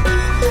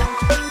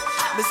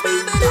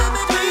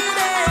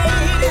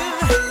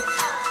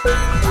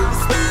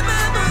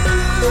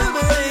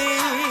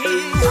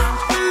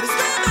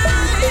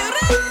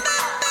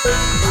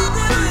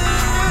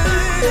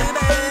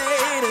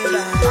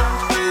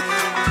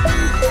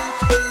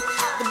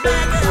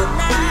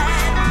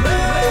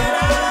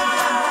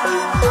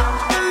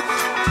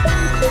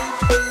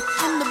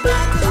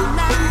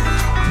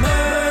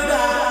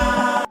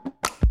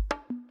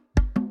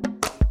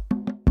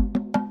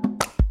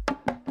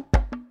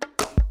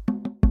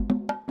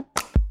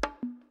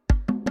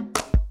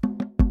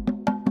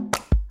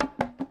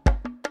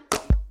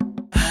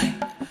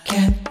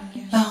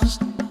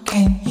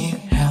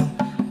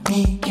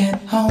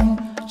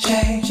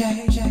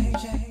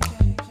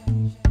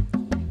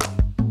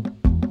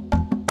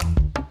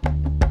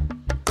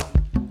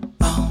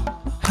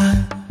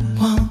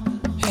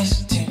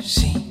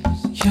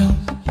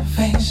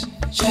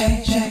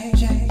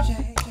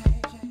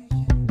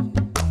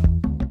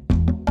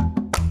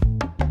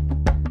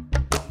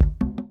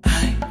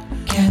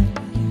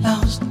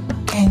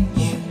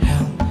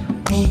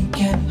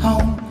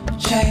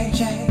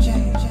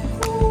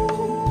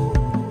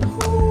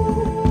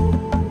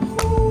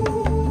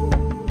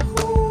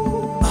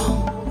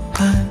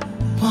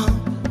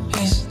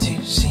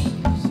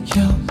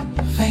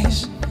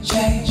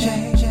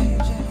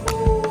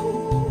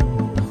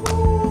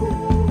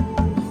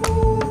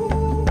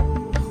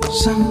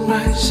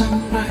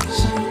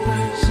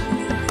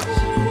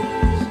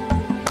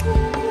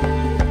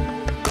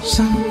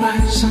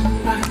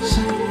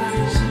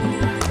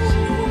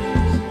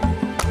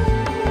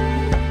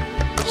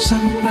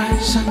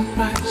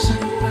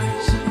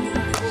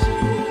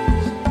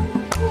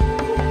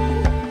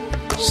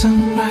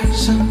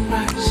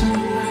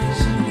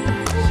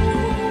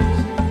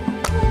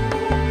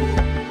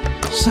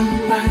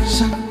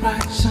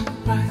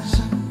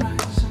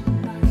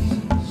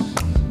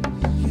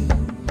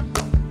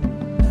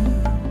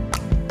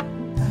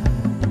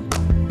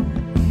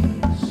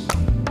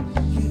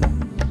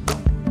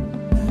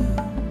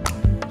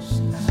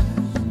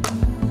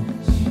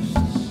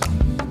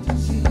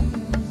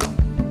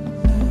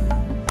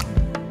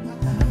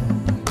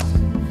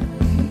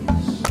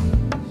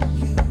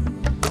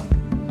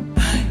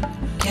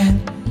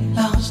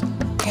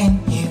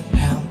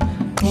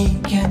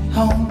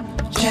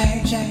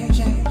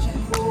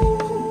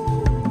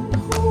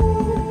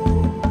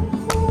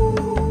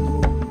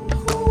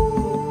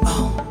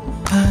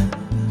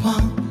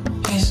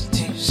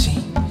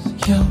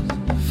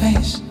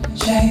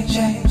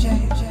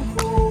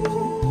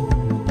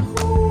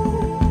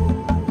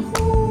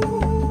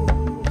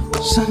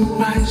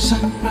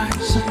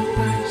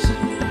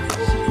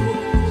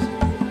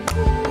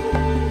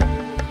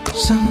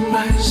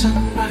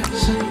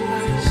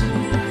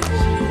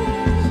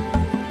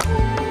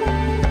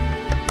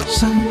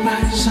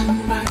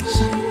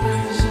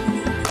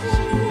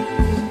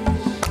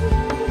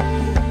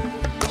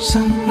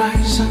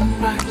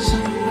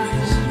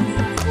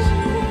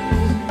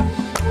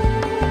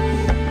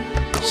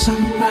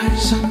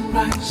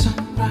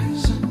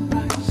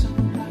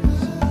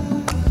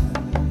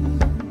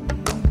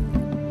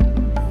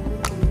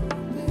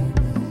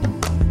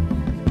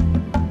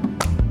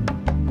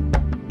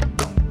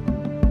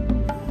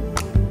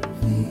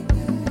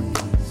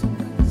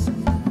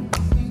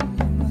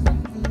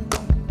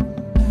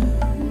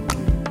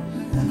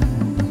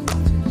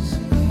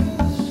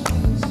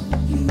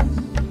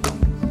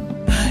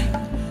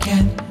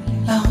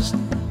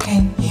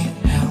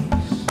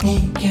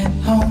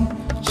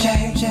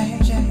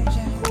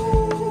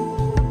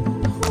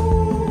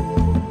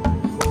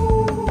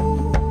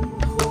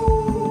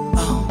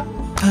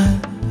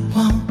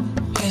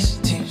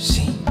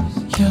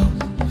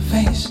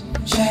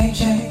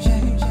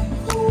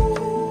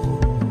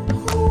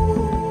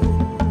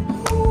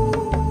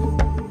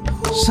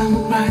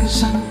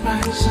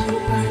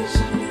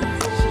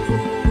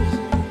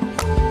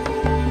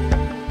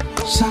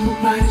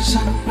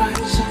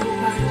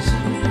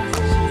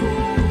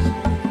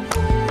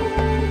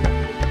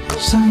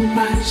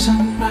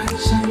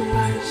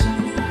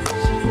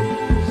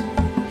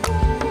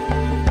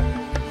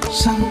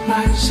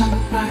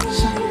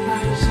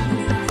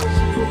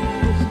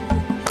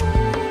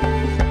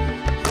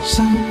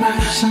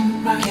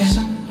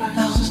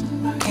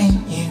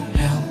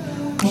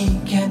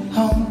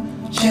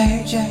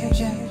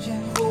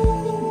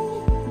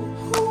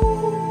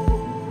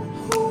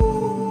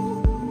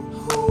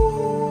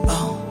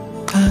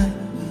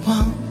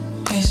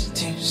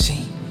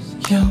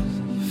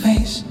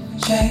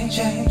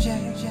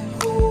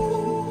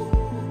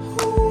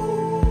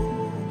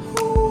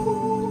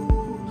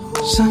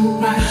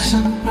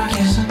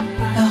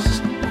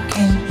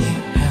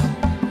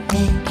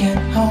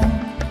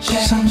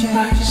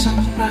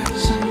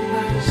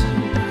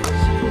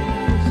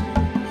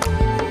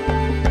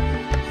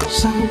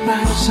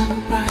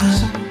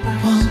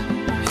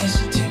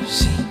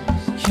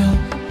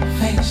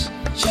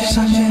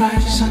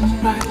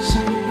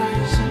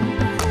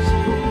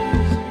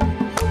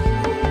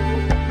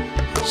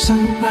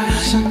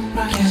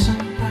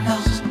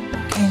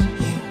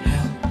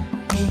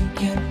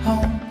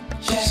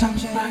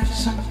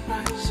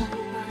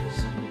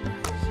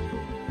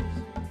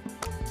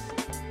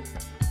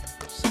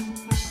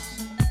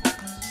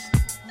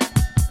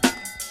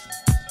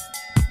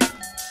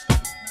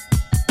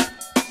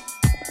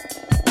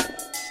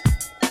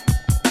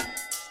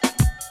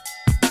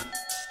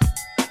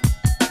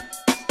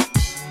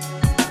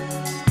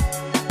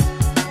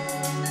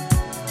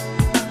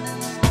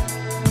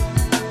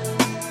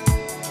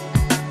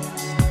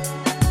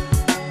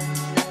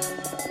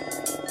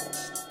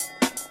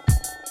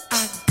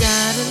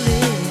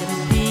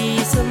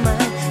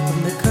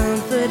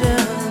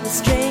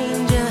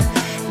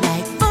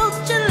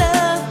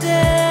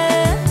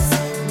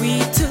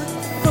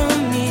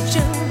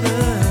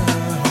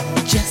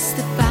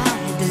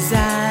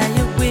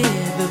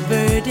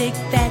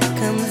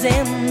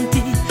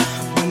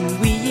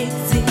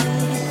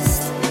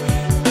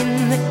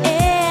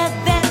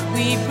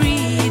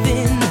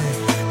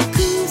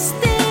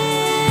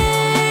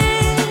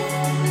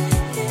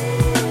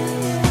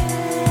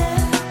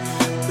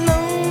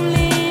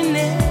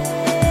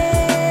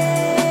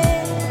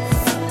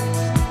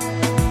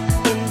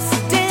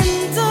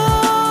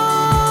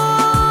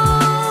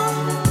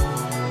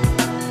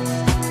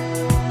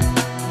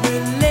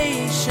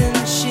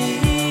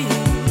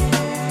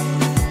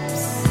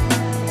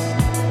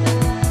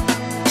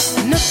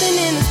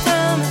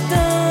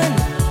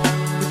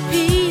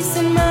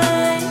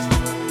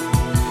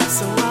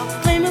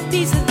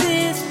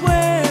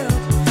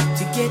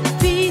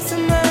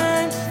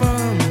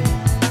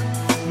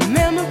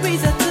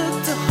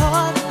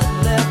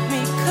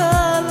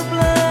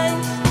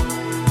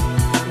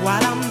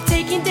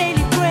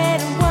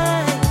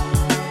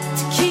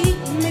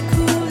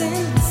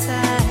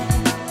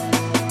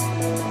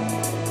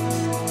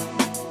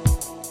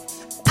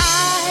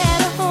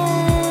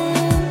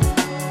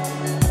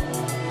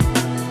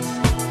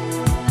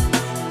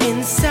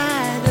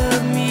 inside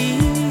of me.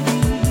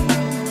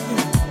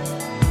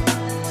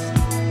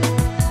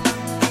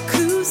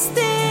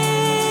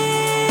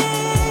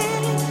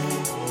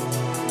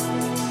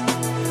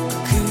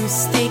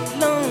 Acoustic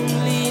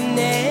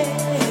loneliness.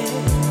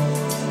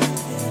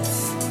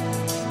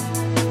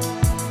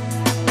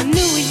 I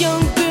knew a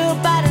young girl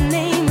by the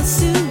name of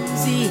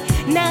Susie.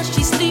 Now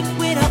she sleep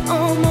with her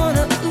arm on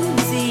a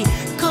Uzi,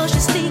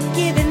 cautiously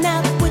giving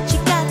out what you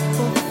got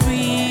for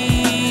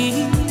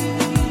free.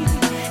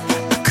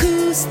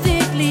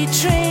 Acoustically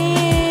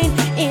trained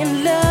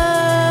in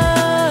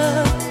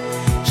love,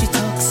 she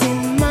talks in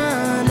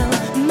monologue.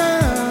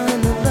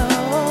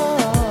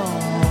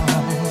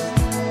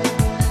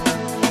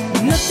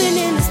 Nothing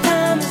in this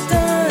time is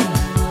done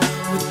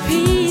with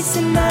peace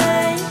in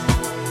mind,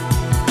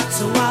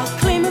 so I'll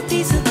claim a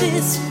piece of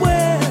this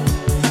world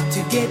to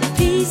get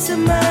peace of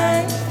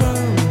mind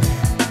from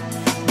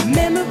the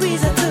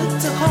memories I took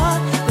to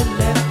heart that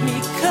left me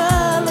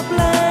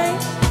colorblind,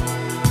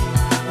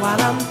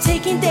 while I'm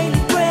taking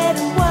daily bread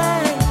and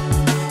wine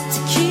to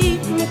keep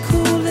me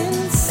cool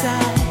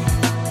inside.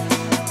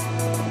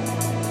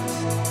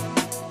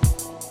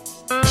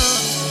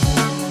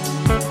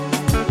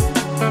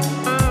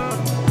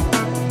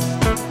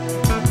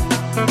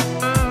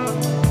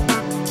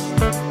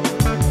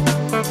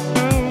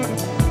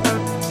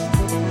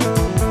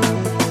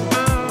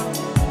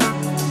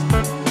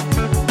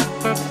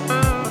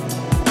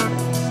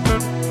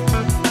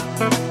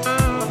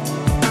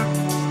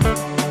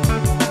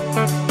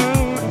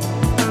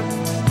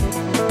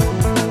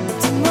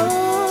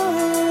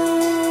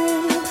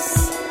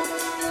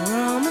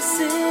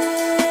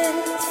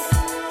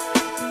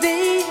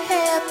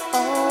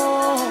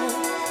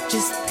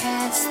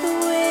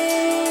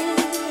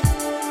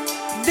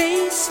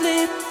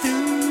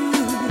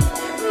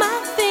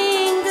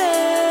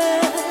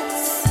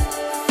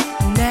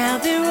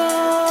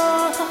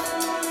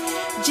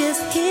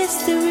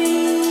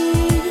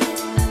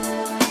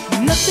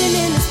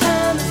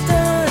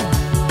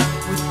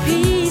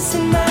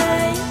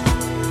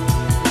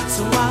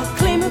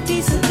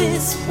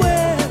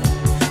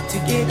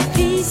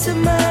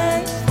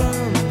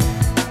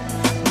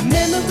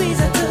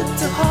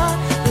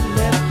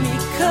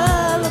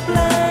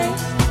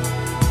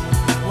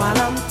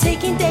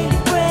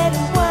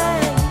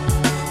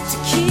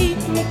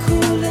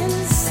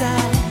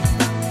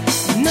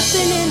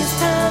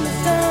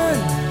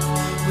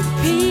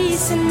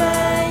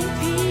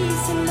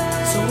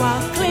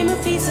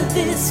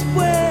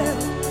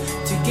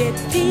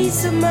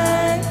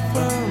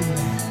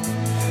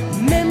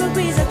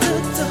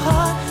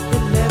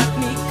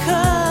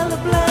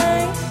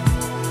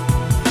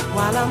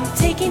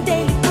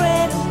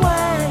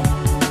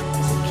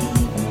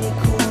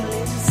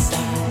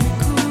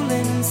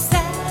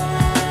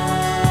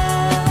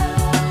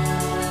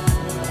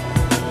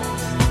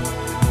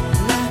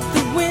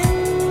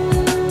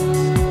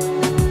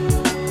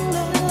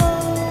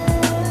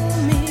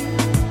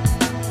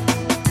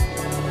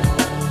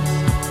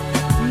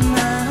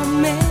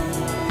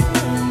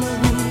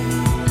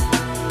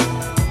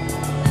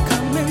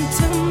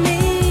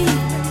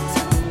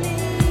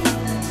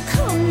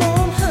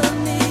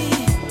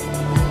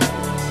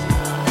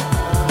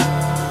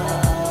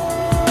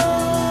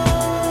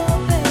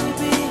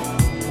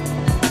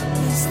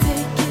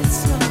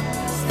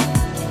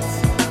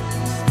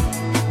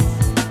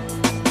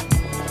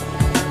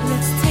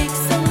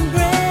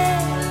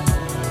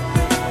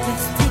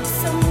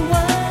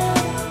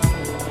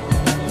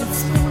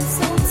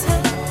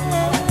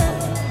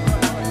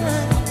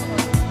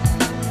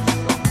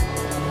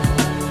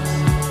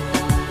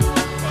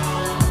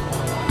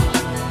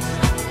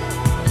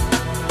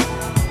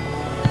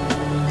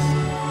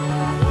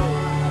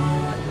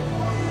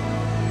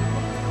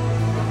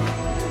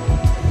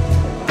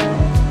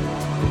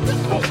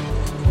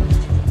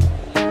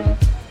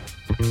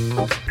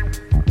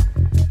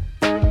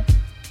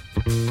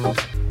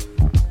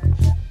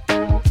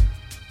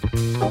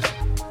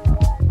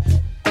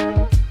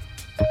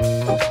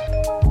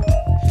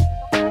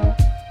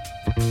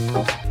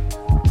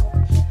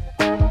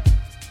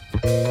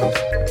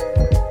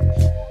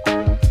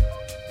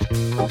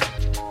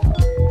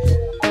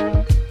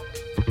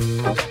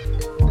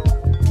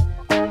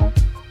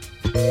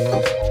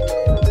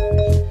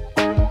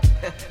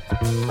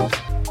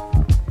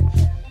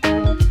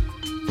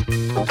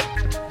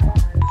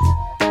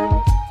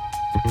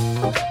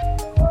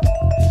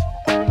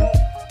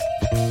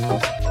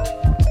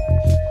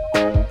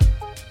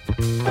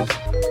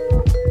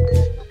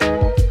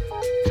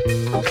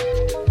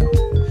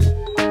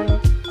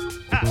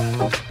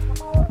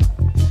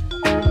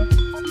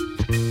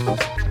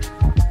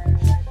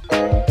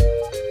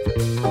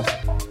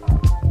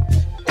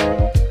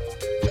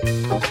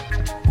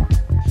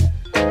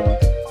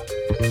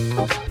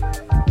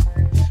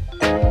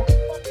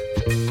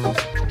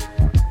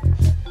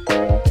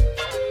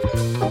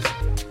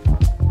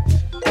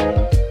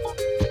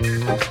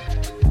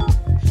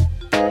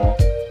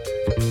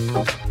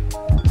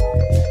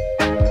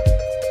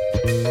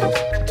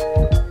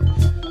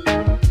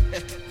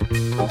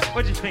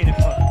 What you painted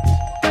for?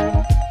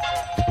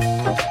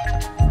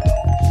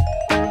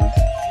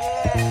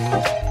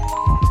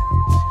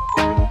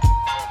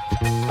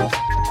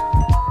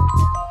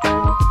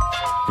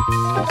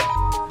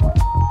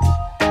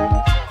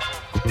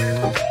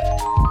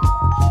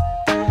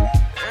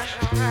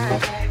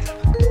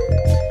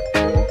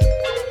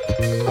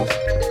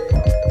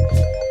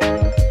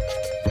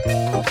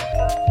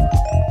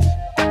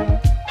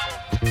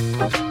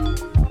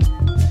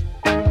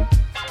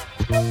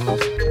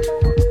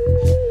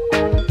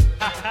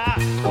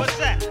 What's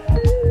that?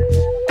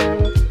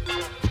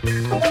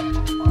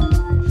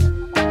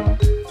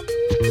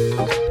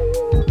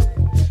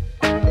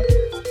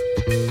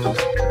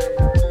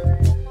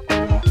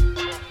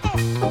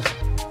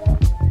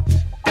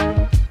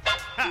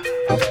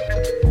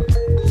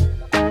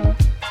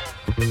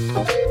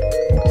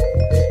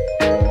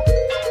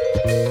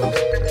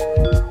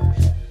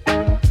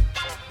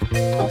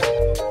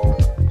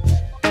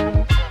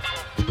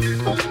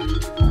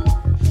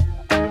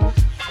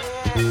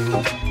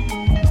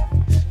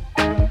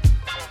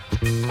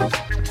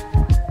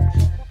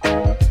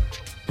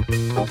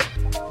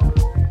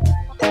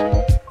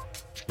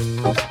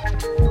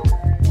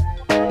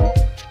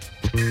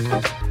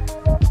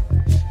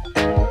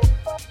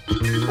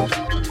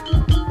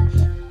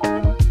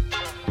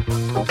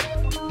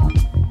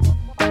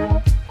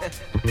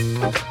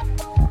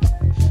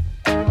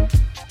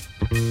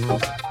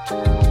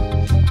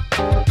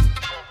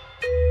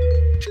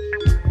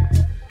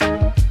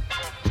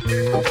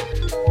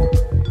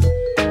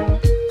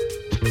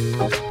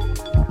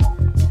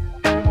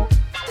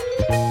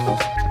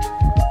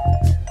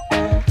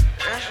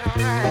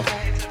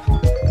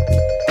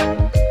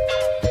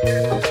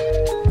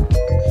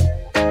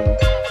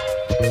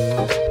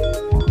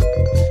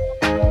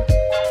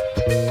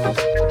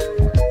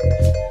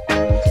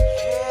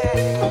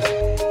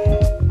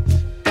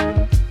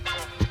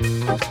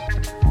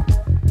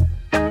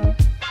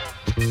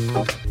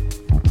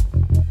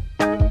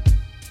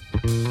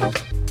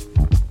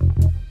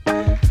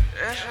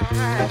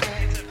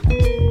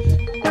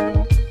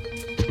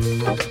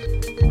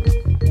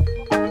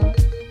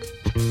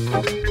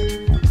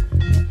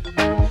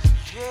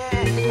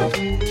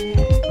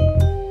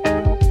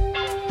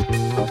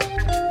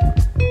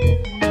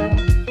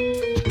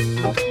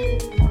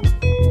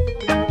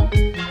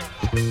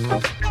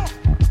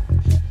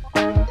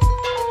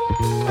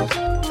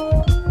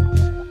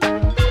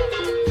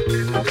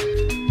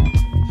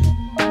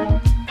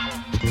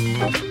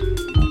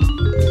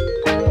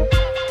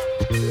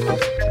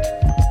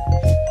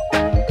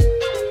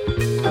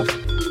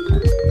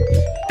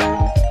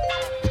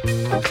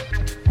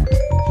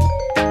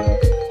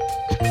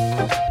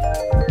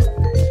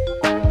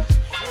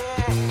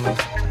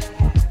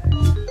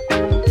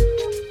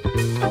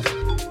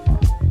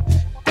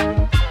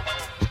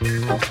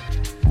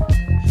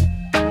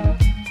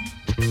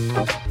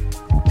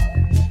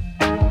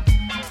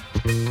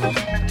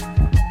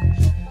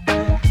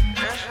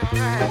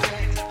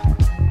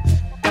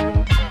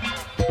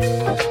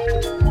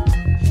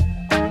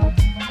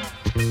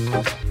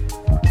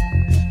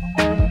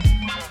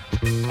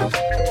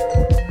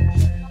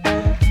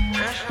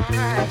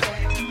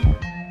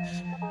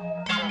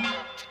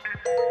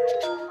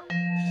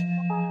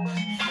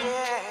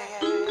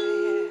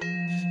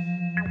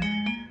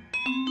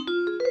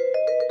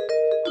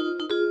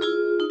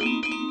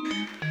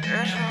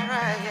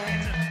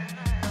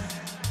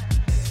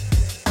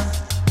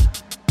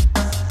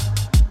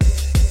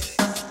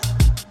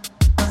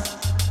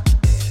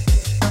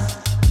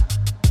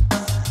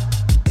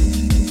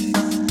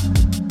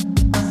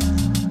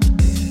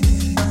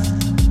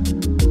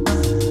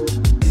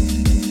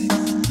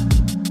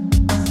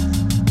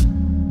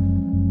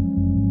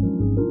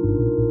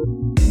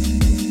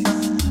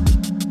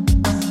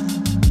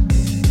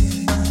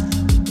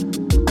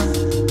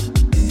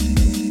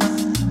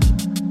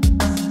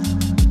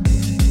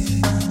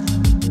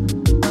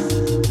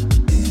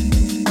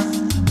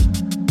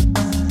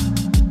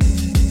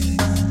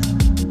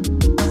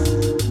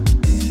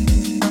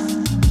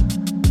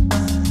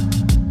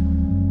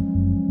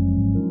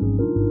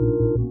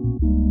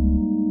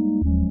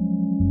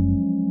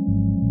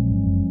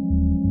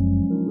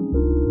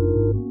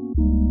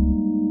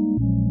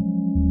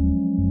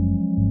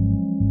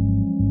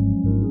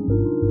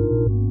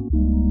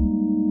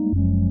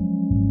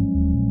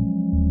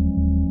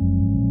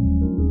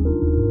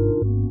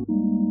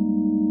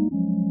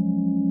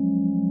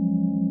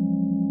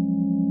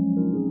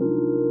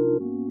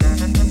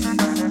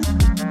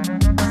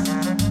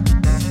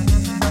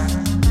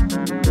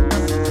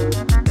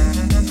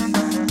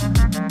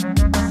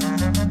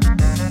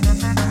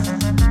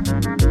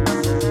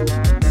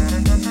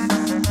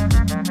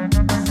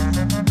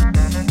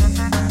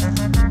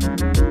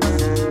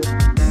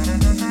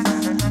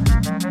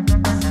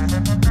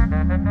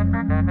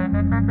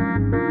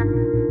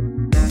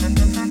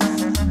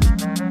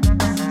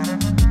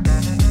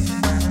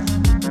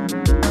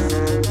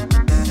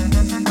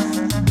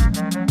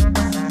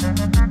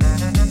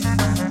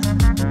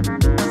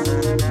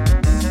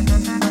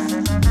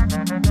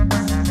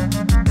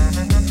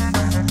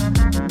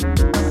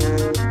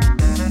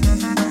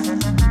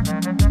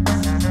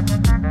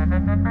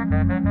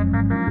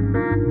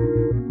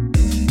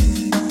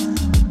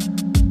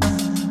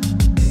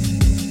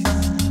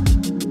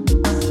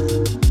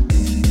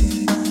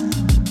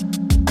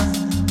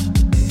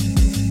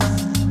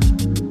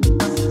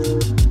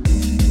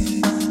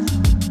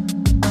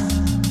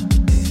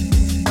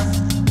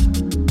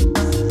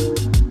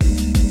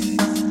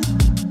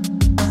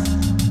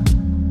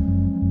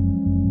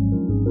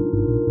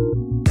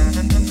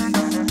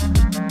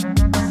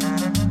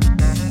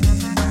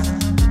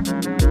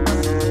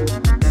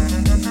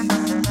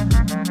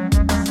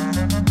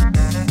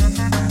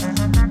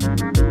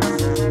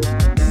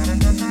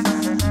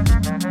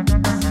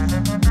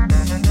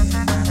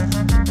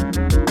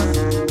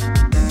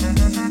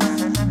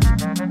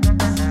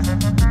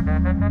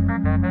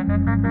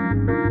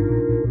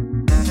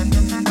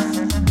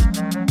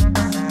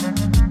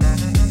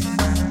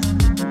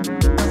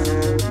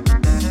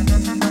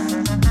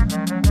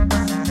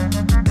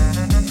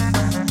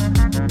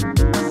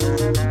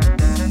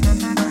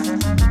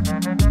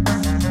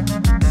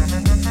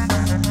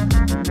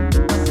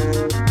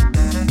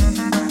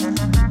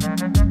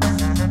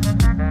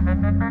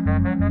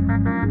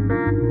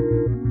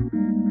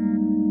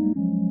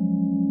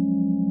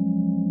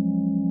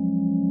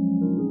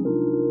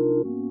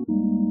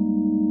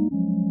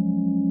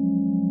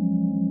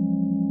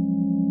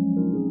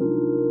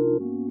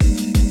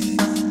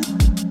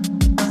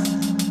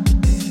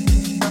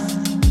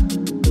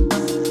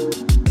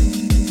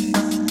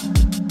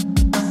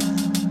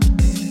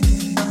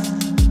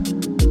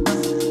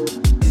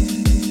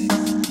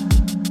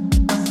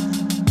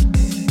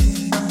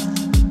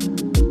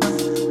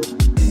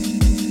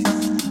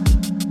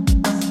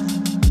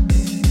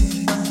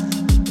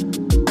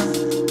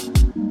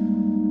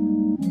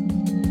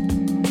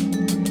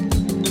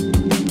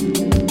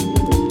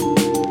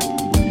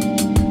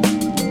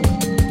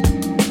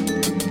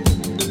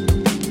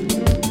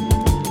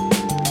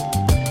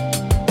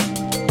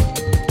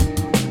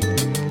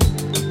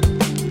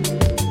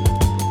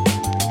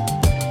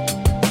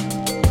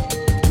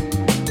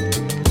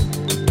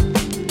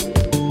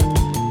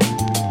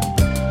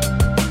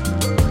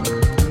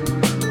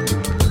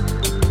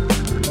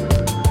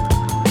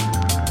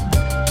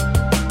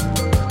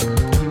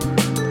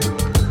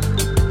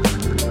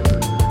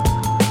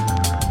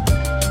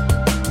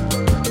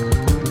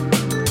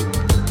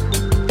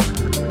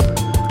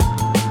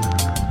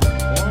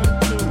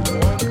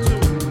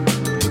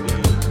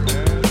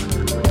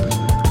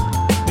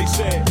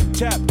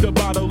 Tap the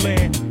bottle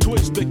and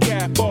twist the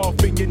cap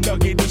off in your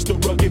nugget. It's the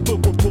rugged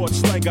book report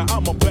slanger.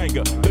 I'm a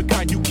banger, the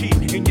kind you keep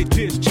in your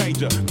disc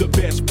changer. The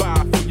best buy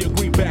for your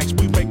greenbacks.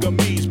 We make a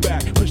ease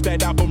back. Push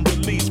that album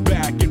release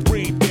back and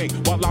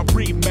rethink while I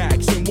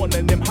remax in one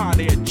of them hot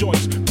air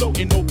joints,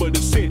 floating over the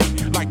city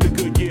like the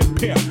Goodyear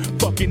pimp.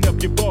 Fucking up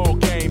your ball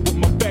game with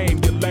my fame,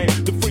 you lame.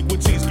 The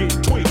frequencies get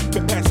tweaked,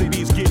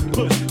 capacities get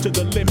pushed to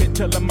the limit.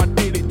 Tell them I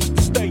did it just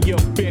to stay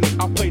up in it.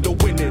 I play to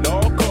win it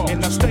all costs,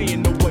 and I stay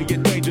in the way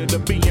of danger. To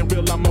being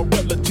real, I'm a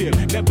relative,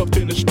 never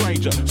been a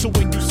stranger. So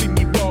when you see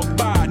me walk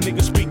by,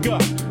 nigga, speak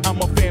up.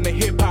 I'm a fan of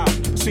hip hop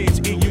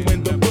since EU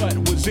and the Butt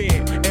was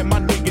in, and my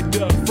nigga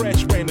Doug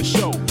Fresh ran the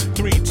show.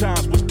 3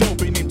 times was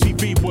dope and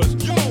MTV was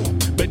yo,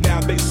 but now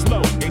they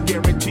slow and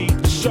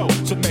guaranteed to show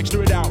some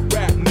extra out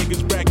rap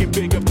niggas bragging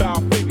big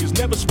about figures.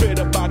 Never spit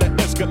about an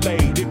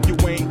Escalade if you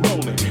ain't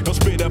rolling. Don't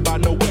spit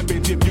about no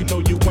weapons if you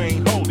know you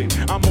ain't holding.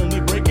 I'm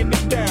only breaking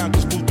it down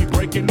cause fools be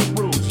breaking the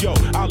rules. Yo,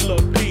 I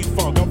love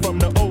P-Funk, I'm from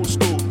the old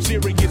school.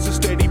 Serious and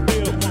steady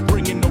build,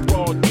 bringing the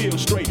raw deal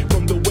straight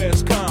from the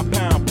West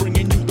Compound,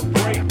 bringing you the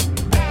break.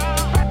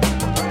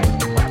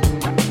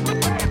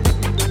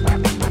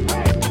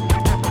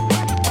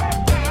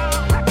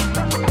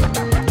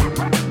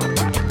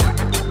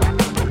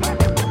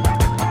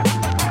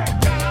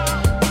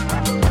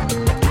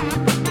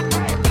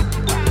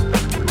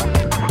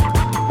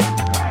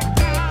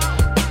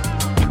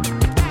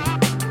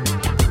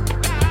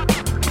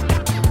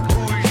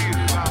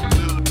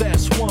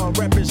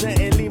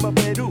 Representing Lima,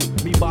 Peru,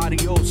 mi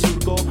barrio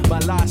surco, my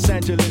Los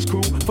Angeles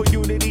crew. For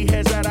unity,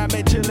 heads that I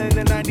met chillin'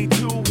 in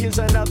 92. Here's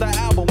another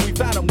album, we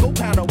found them, go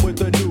pound them with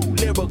the new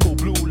lyrical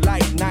blue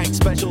light night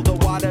special, the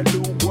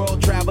Waterloo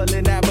world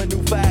traveling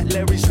avenue, fat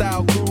Larry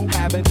style crew.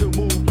 Having to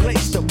move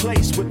place to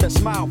place with a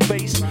smile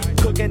face,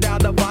 cooking down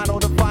the vinyl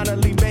to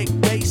finally make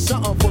bass.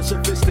 Something for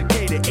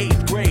sophisticated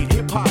 8th grade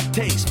hip hop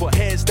taste for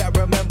heads that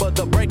remember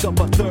the breakup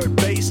of third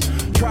base.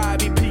 Tribe,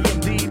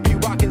 EPMD,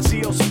 P-Rockin'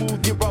 CL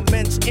Smooth, your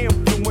immense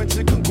influence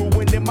and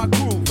congruent in my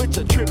groove. It's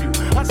a tribute.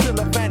 I'm still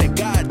a fan of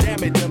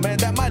goddamn it,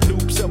 demand that my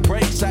loops and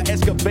breaks I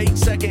excavate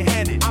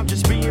second-handed. I'm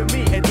just being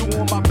me and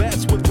doing my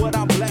best with what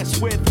I'm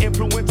blessed with.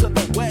 Influence of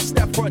the West,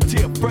 that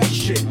frontier fresh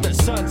shit. The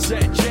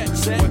sunset, jet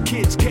set, where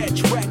kids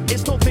catch wreck.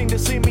 It's no thing to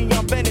see me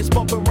on Venice,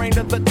 bumping rain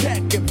of the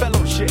tech and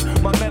fellowship.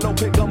 My mellow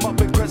pick 'em up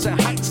in Crescent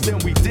Heights, then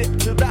we dip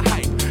to the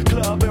hype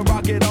club and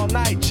rock it all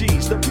night.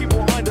 G's, the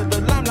people under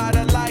the limelight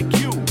are like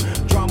you.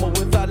 Drama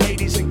with our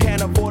ladies and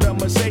can't afford a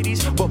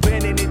Mercedes, but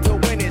bending it to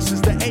win it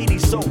since the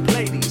 80s. So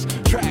play these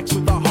tracks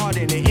with our heart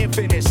in an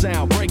infinite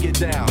sound. Break it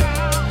down.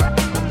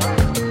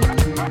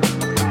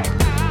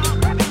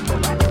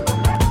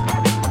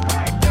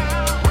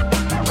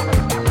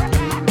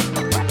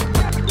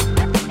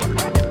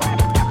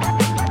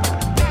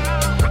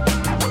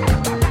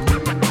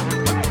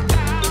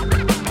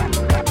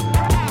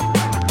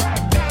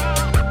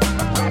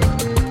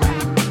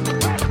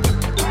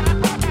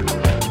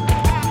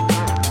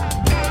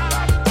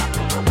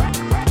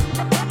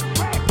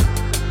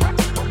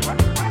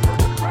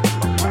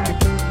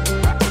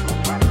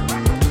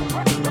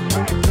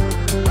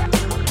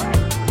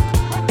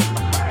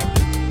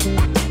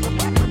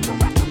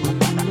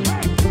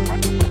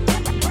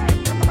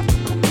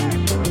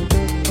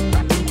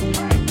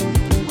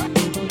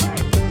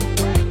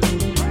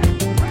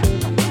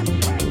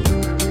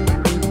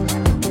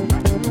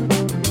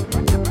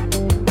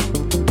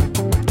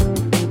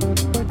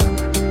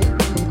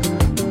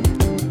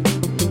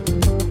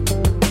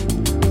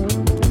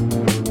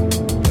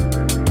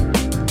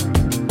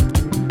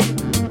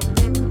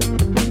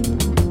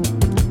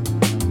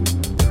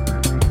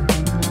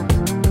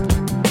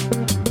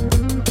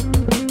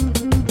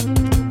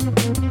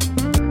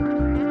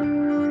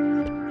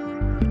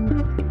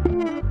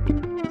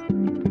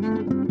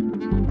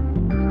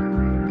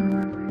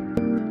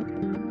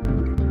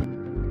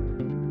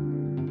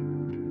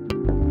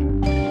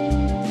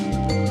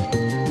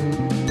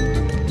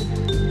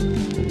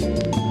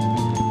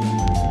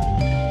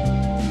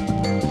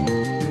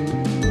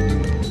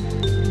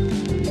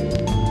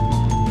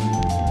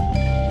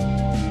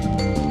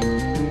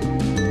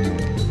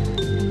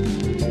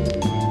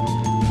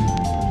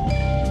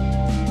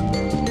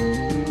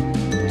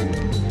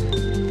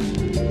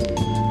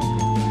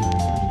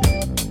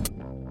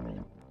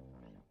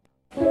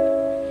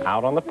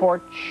 Out on the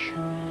porch.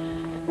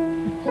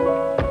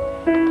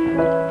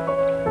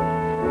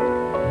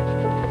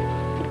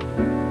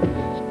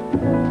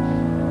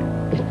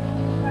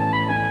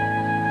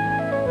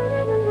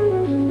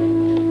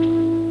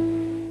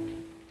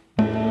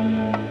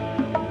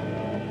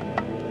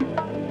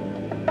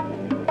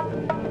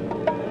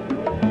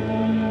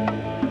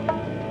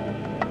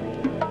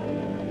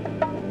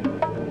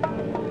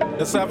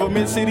 Let's have a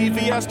mid-city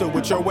fiesta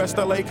with your West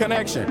LA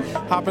connection.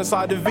 Hop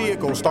inside the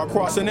vehicle, start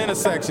crossing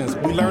intersections.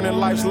 We learning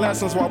life's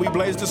lessons while we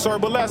blaze the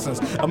lessons.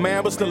 A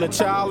man but still a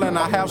child and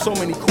I have so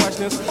many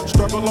questions.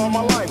 Struggle all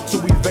my life to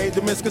evade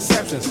the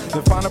misconceptions.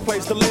 Then find a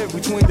place to live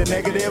between the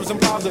negatives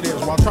and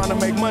positives. While trying to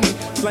make money,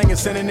 slanging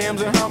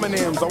synonyms and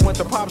homonyms. I went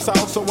to Pop's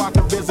house so I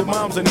could visit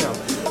moms and them.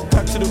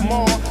 Cut to the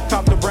mall, cop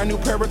brand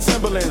new pair of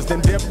Timberlands,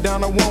 then dip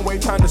down a one-way,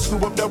 time to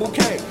scoop up double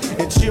K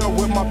and chill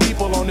with my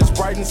people on this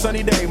bright and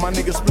sunny day. My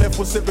niggas spliff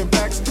with sipping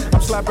packs, I'm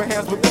slapping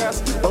hands with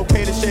best.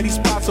 Located shady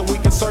spots so we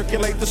can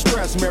circulate the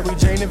stress. Mary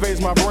Jane invades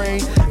my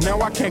brain,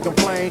 now I can't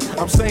complain.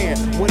 I'm saying,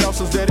 what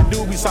else is there to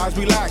do besides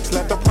relax?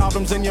 Let the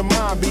problems in your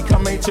mind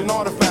become ancient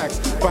artifacts.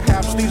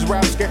 Perhaps these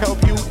raps can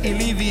help you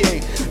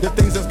alleviate the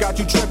things that's got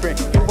you tripping.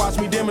 You watch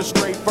me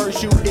demonstrate.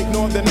 First you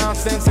ignore the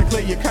nonsense and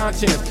clear your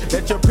conscience.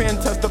 Let your pen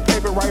touch the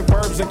paper, write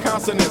verbs and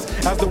consonants.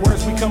 As the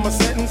words become a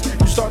sentence,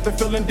 you start to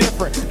feel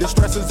indifferent. The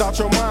stress is out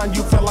your mind,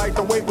 you feel like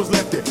the weight was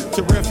lifted.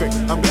 Terrific,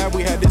 I'm glad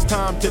we had this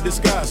time to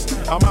discuss.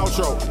 I'm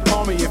outro,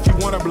 call me if you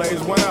wanna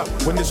blaze one up.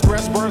 When the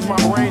stress burns my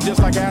brain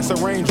just like acid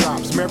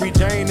raindrops, Mary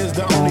Jane is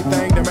the only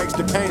thing that makes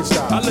the pain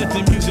stop. I let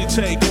the music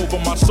take over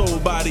my soul,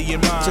 body,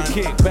 and mind. So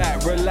kick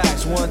back,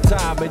 relax one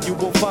time, and you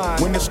will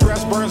find. When the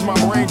stress burns my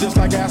brain just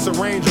like acid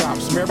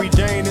raindrops, Mary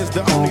Jane is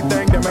the only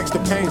thing that makes the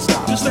pain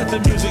stop. Just let the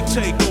music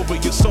take over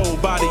your soul,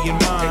 body, and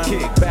mind. And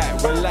kick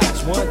back,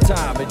 relax one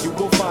time, and you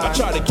will find. I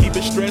try to keep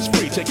it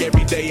stress-free, take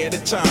every day at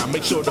a time.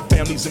 Make sure the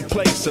family's in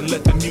place and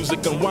let the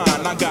music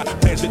unwind. I got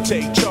plans to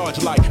take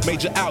charge like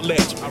major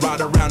outlets.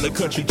 Ride around the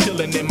country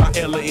chilling in my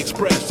LA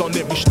Express on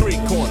every street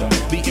corner.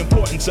 The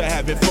importance of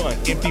having fun.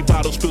 Empty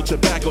bottles, spill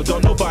tobacco.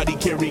 Don't nobody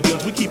carry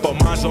guns. We keep our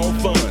minds on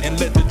fun and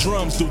let the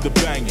drums do the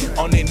banging.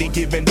 On any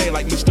given day,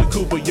 like Mr.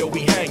 Cooper, yo,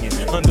 we hanging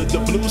under the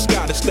blue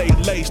sky to stay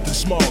laced and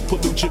small.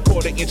 Pollute your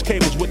quarter-inch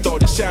cables with all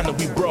the sound that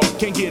we brought.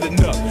 Can't get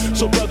enough.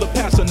 So brother,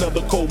 pass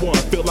another cold one.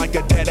 Feel like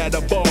a dad at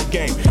a ball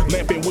game,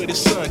 lamping with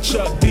his son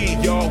Chuck D.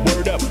 Y'all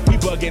word up. We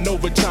bugging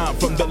overtime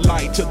from the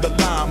light to the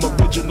lime.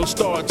 Original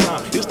star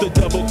time. It's the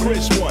double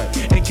Chris one.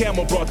 And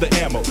Camel brought the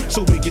ammo,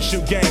 so we can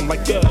shoot game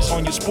like us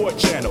on your sport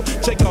channel.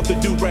 Take off the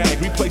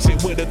do-rag, replace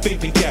it with a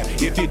thinking cap.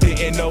 If you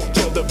didn't know,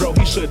 tell the bro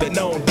he should have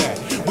known that.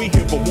 We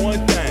here for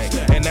one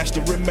thing, and that's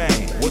to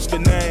remain. What's the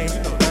name?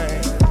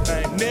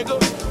 Nigga.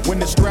 When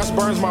the stress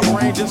burns my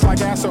brain just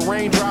like acid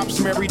raindrops,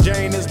 Mary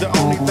Jane is the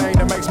only thing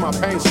that makes my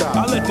pain stop.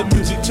 I let the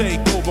music take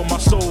over my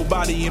soul,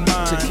 body, and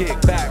mind. So kick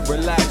back,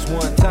 relax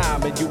one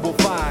time, and you will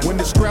find. When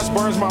the stress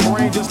burns my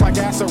brain just like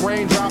acid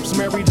raindrops,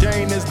 Mary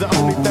Jane is the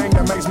only thing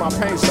that makes my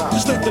pain stop.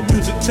 Just let the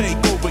music take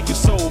over your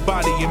soul,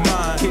 body, and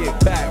mind. Kick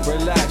back,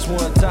 relax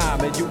one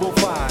time, and you will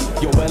find.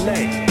 Yo,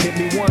 LA, hit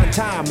me one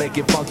time, make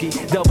it funky.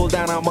 Double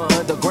down on my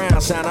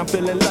underground sound. I'm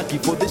feeling lucky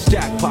for this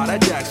jackpot. I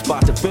jack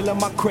spots to fill in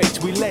my crates.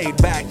 We laid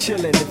back,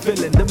 chilling and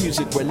feeling the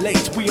music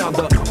relates. We on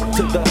the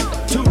to the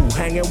two,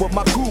 hanging with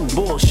my crew,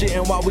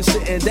 bullshitting while we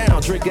sitting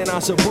down, drinking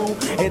on some brew.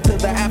 Into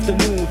the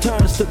afternoon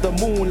turns to the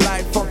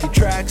moonlight, funky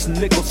tracks,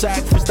 nickel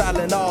sack,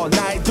 freestyling all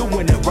night,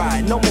 doing it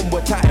right. No one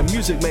with tight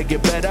music make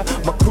it better.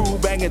 My crew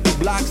banging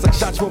through blocks like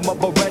shots from a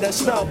Beretta.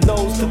 Snub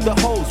nose to the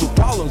hoes with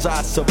problems,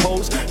 I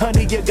suppose.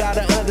 Honey, you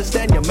gotta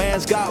understand your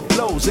man's got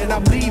flows, and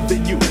I'm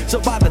leaving you. So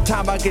by the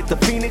time I get to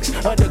Phoenix,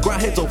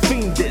 underground heads will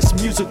fiend this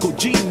musical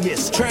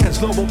genius. Trans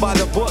global by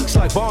the books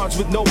like Barnes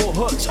with noble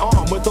hooks,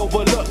 armed with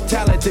overlooked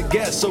talented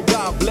guests. So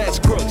God bless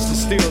crooks to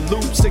steal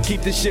loops and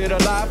keep this shit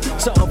alive.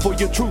 Something for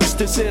your troops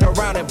to sit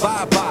around and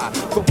bye-bye.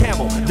 From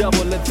Camel,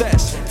 double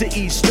invest to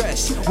ease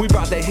stress. We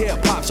brought the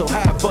hip-hop, so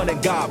have fun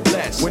and God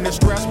bless. When the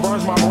stress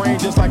burns my brain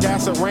just like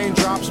acid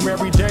raindrops,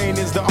 Mary Jane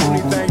is the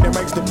only thing that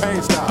makes the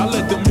pain stop. I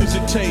let the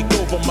music take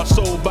over my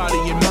soul, body,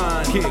 and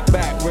mind. Kick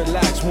back,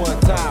 relax one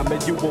time,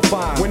 and you will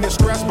find. When the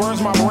stress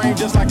burns my brain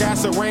just like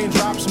acid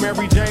raindrops,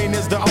 Mary Jane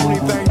is the only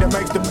thing that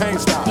makes the pain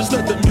stop. Just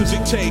let the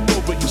music take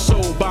over your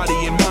soul, body,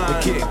 and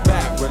mind. Kick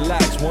back,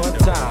 relax one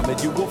time,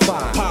 and you will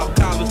find. Pop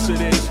collars to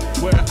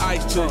this, wear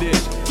ice to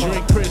this,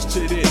 drink Chris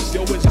to this.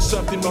 Yo, is it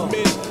something we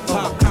miss?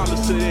 Pop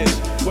collars to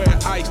this, wear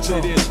ice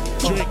to this,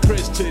 drink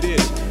Chris to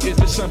this. Is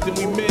it something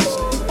we miss?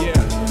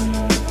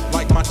 Yeah,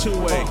 like my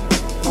two-way,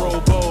 throw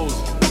bows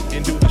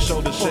and do the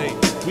shoulder shake.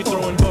 We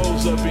throwing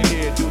bows up in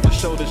here, do the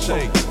shoulder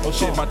shake. Oh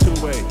shit, my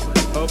two-way,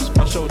 oops,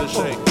 my shoulder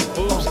shake.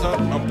 Oops,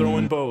 I'm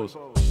throwing bows.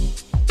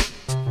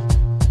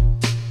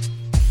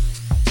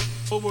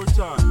 One more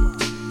time.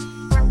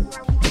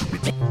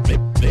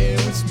 There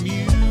was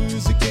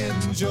music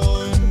and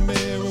joy and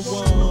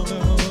marijuana.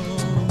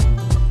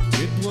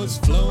 It was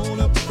flown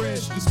up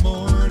fresh this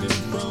morning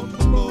from the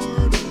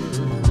border.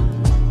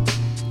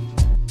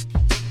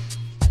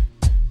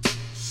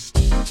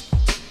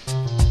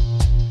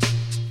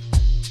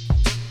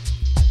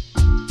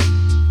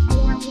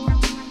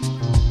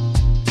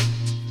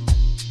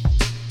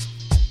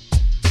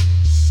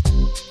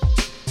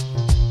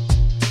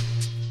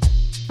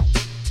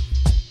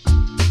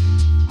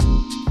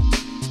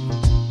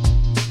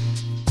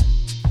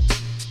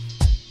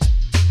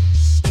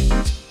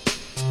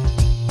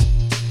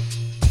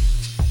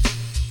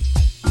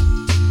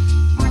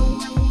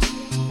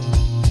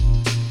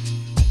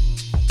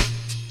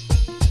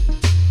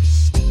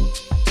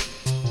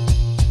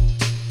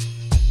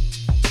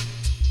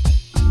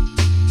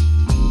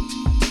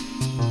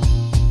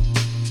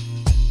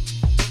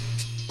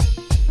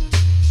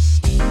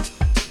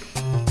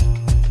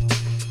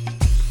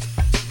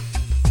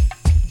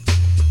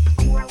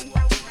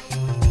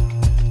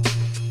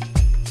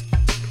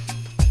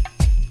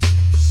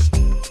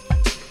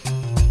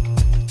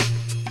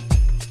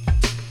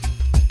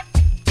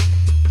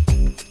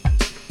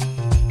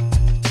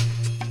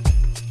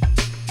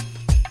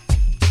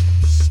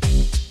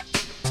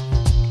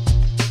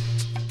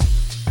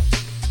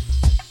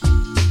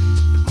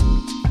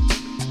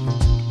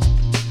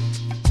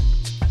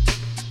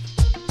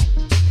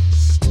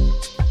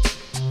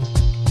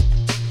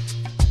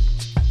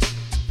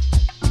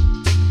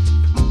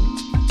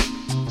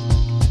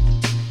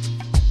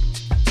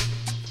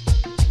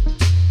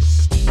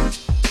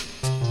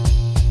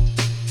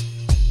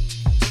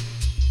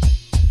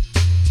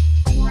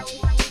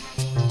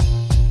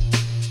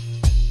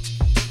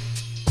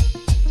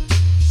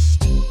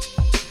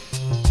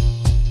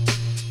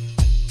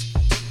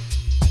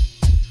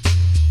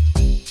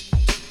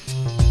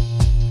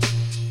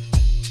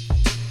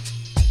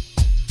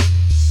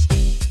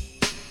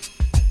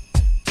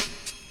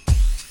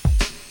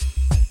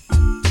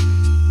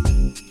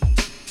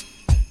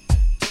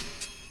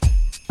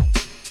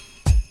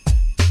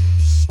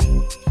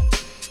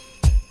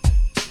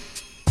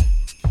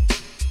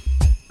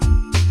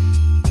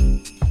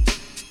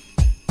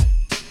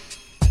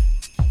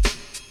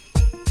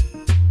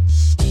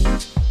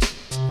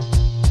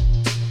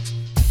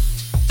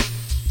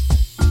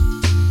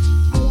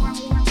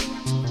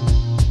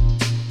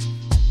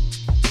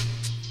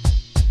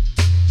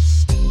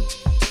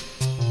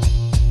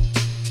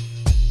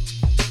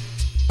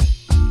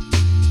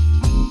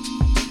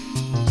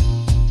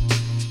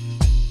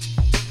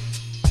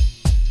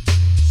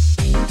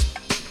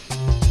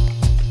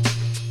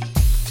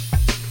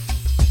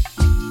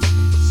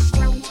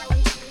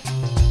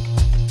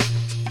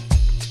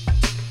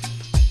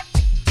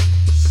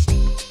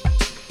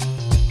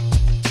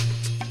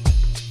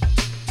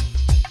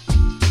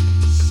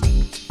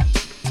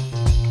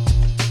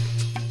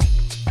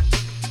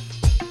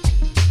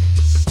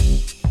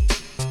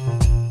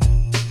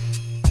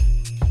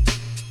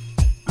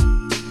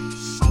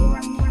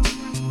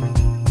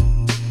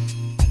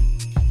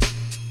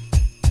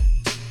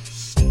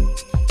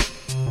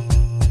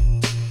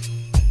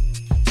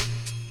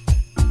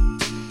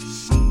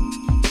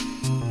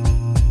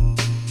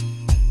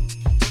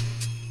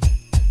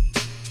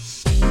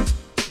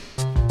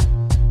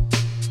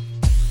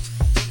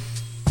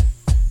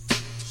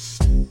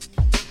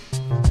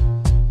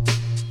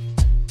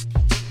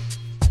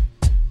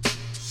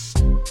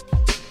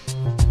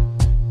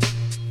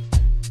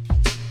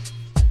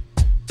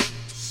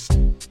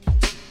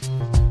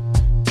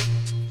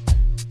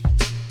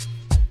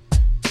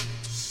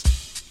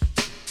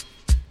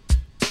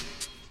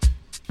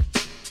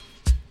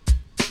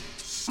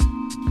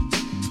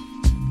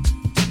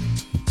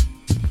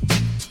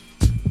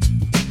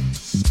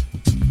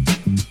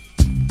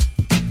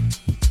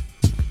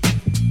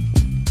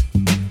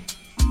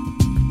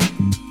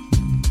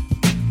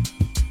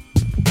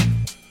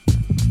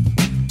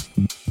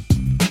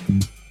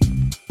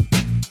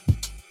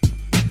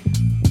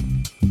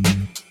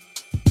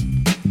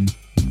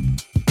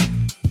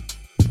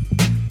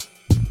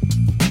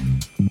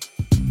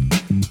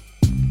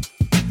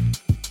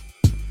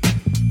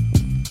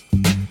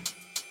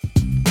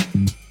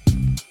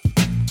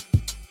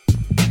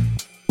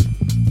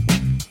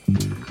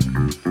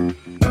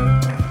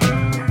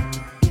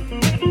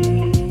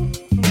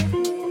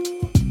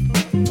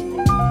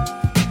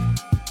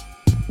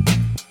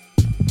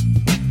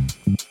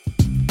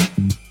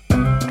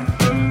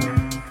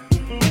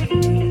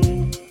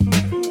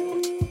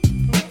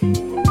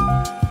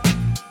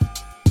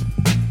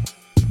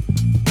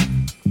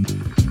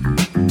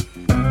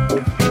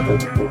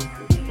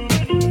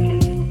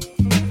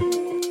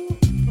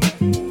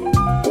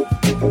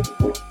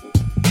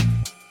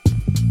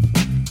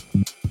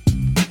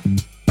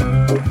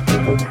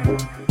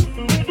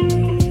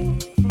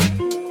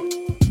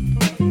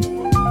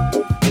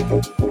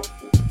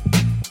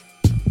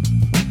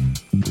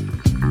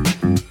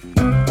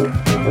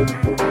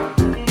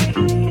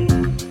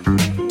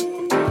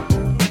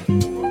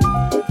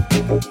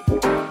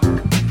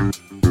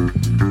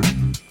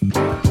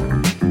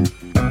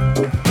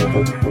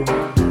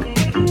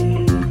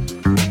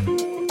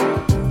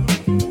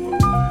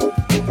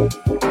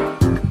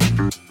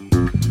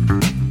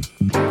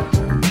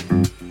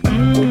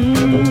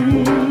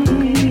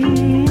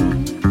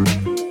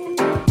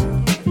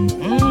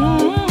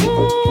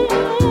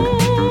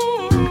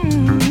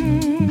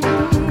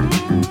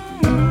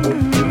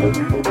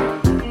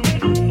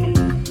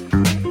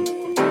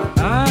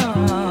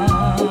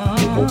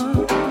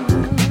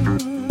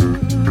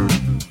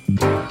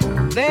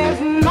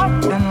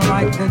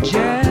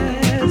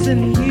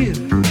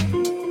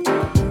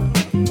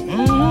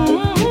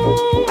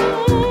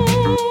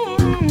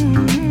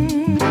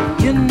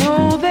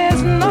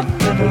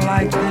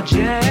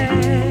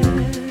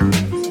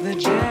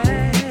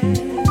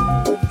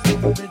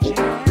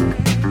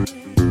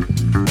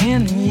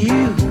 in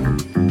you.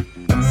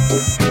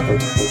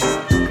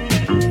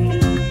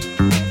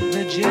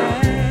 The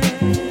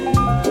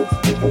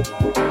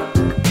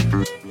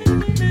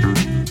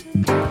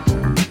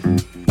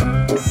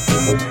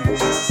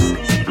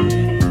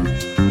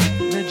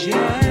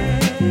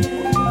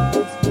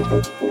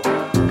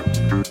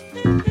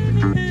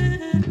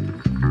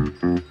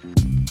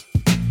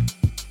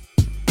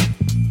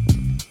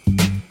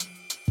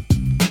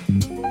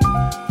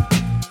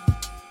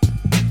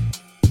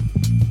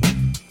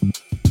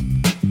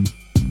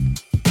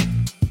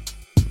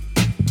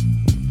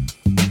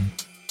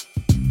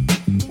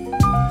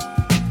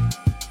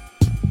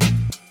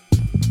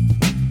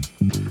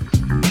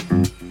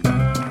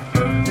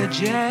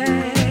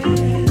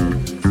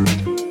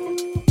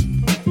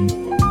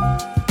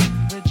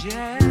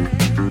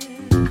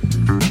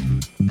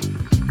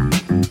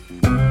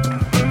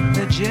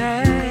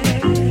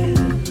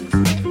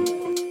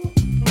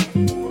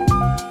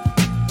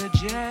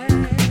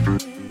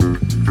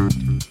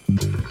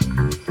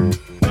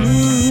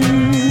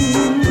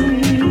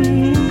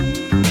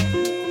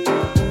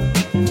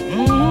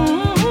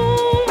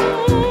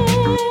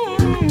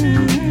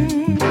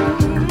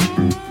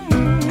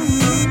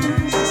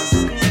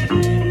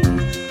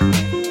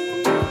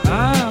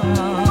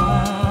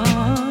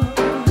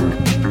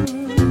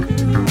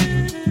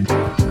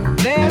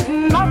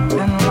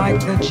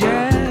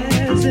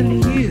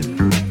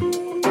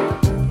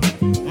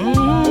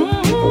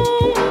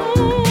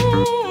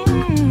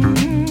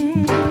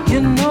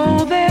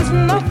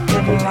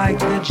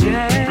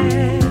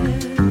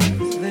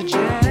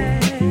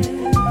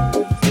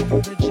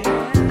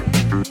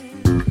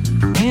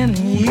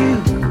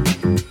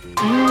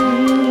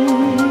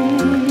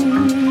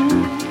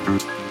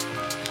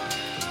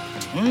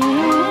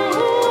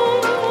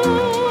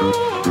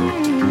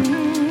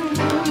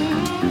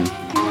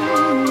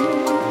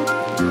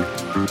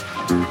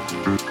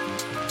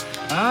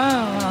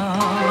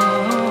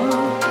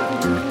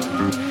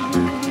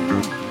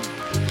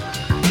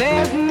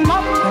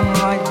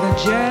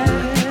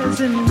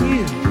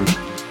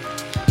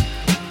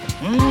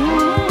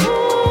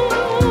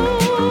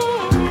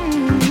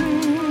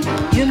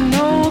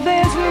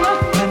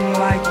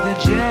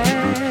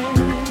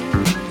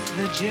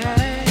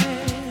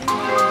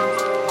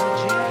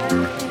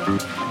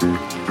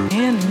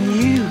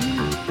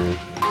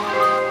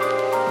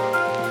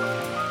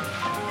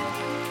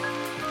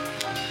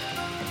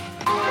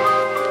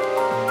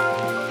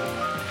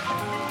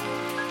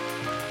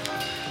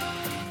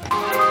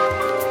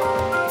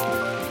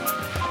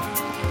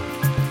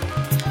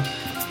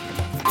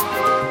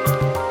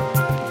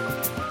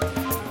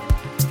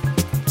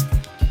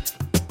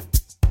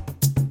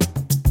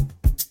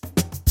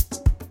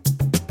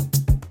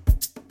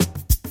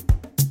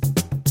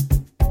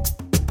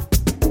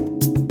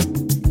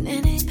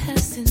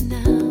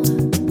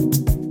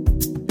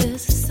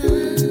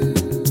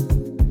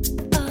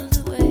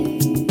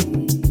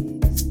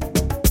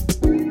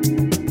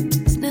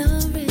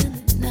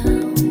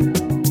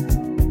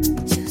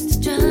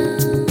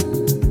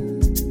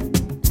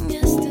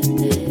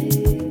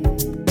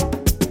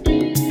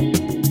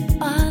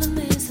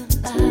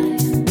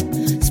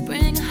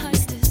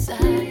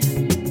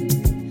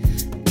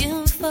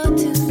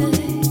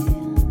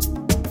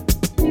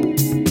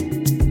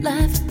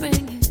Life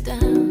bring you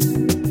down,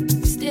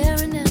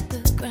 staring at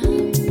the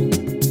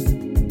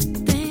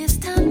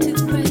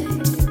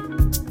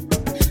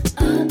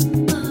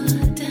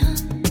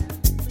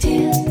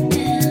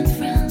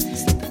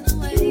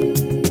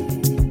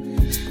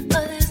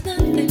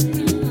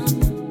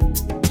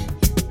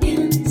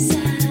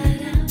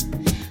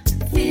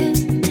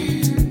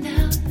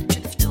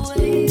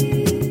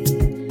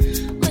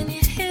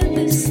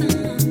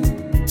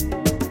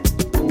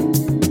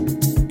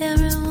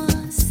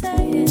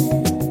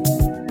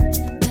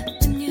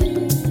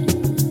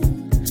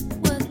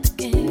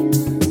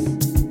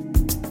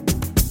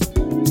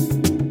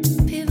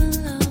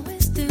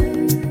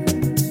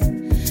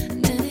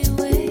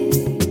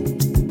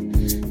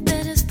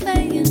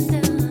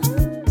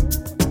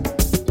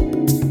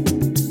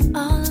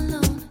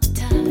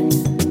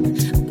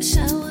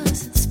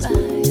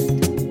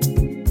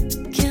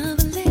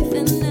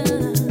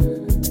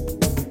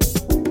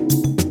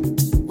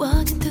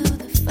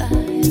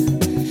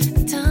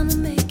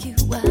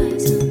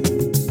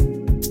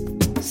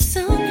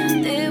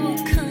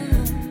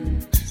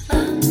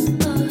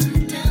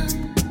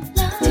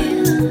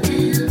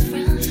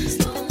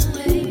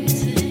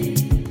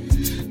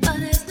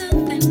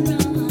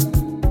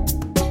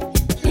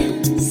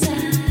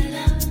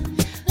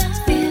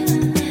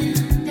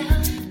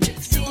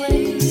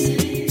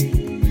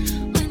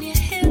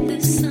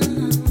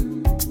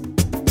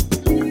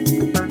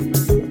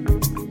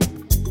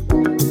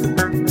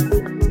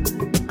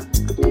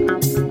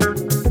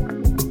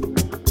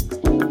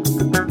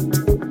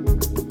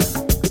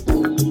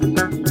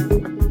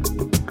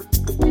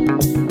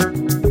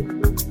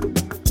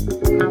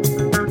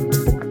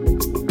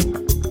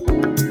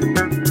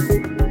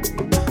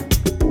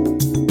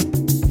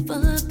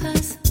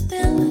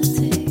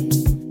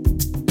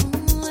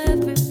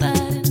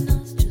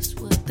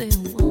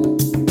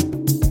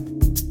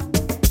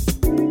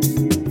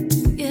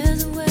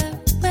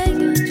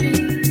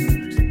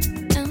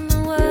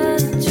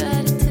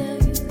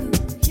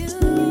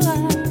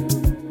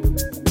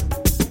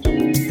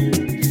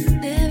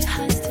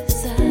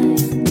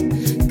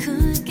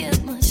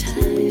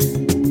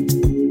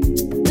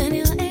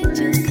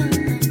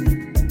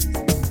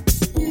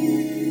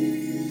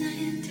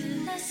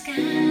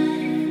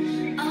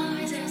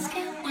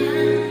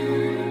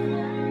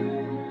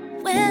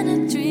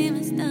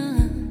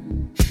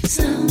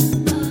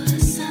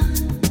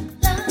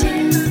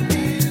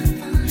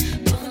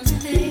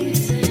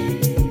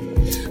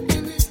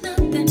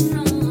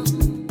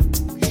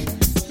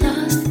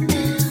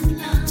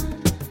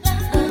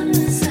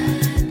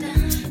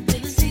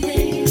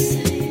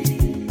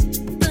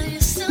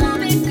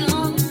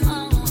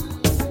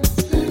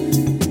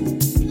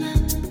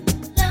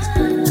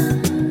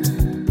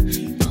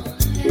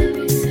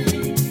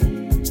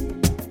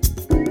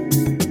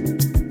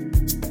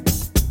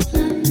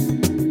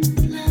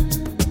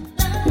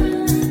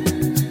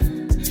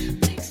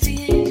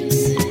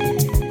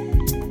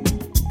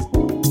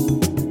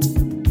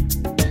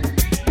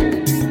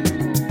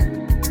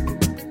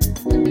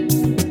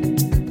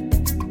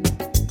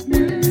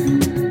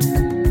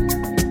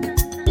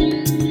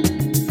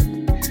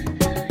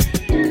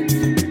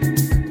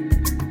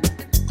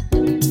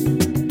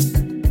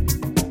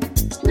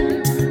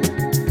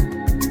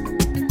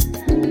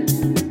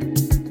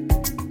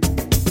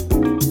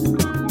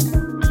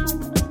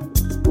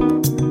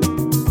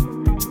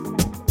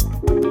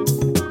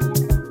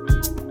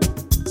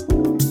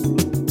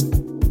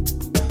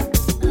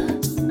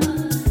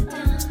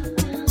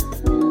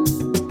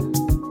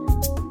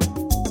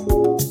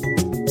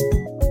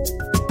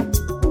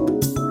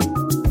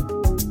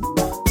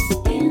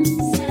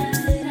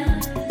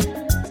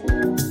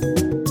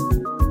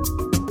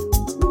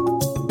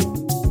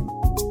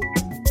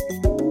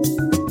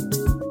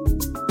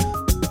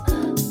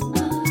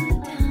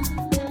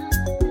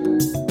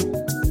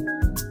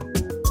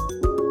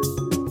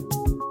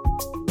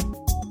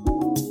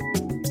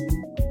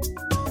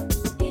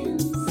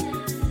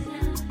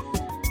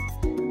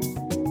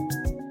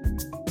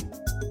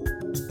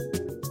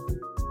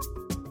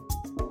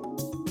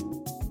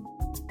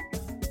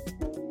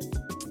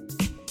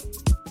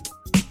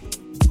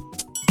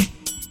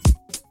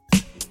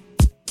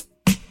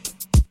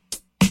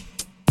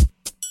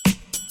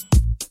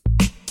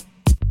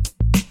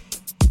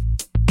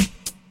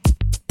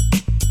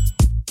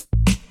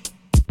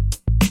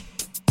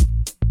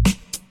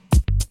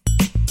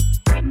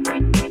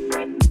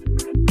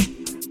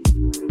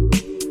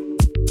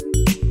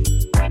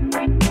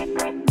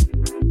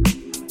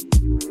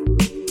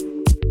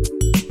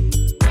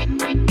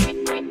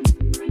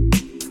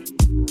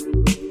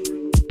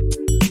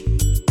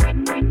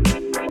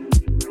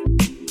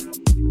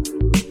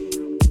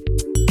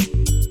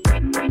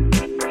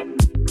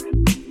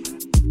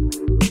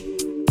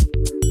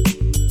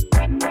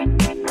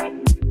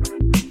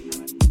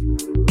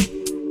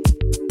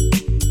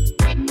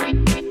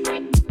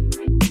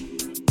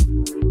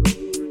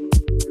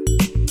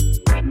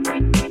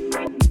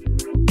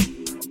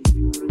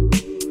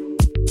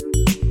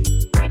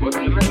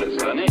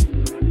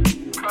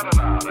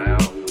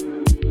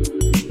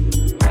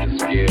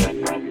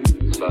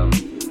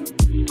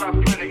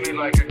treating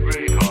me like a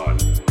greyhorn.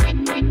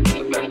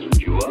 But that's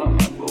what you are,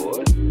 my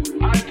boy.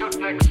 I took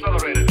the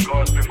accelerated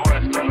course before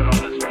I started on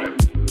this trip.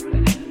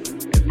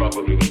 It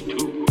probably was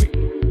too quick.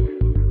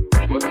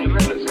 What's the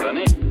matter,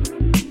 Sonny?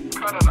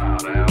 Cut it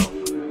out, Al.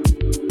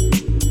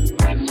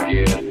 I'm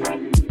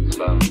scared,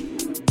 son.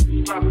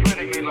 Stop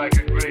treating me like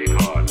a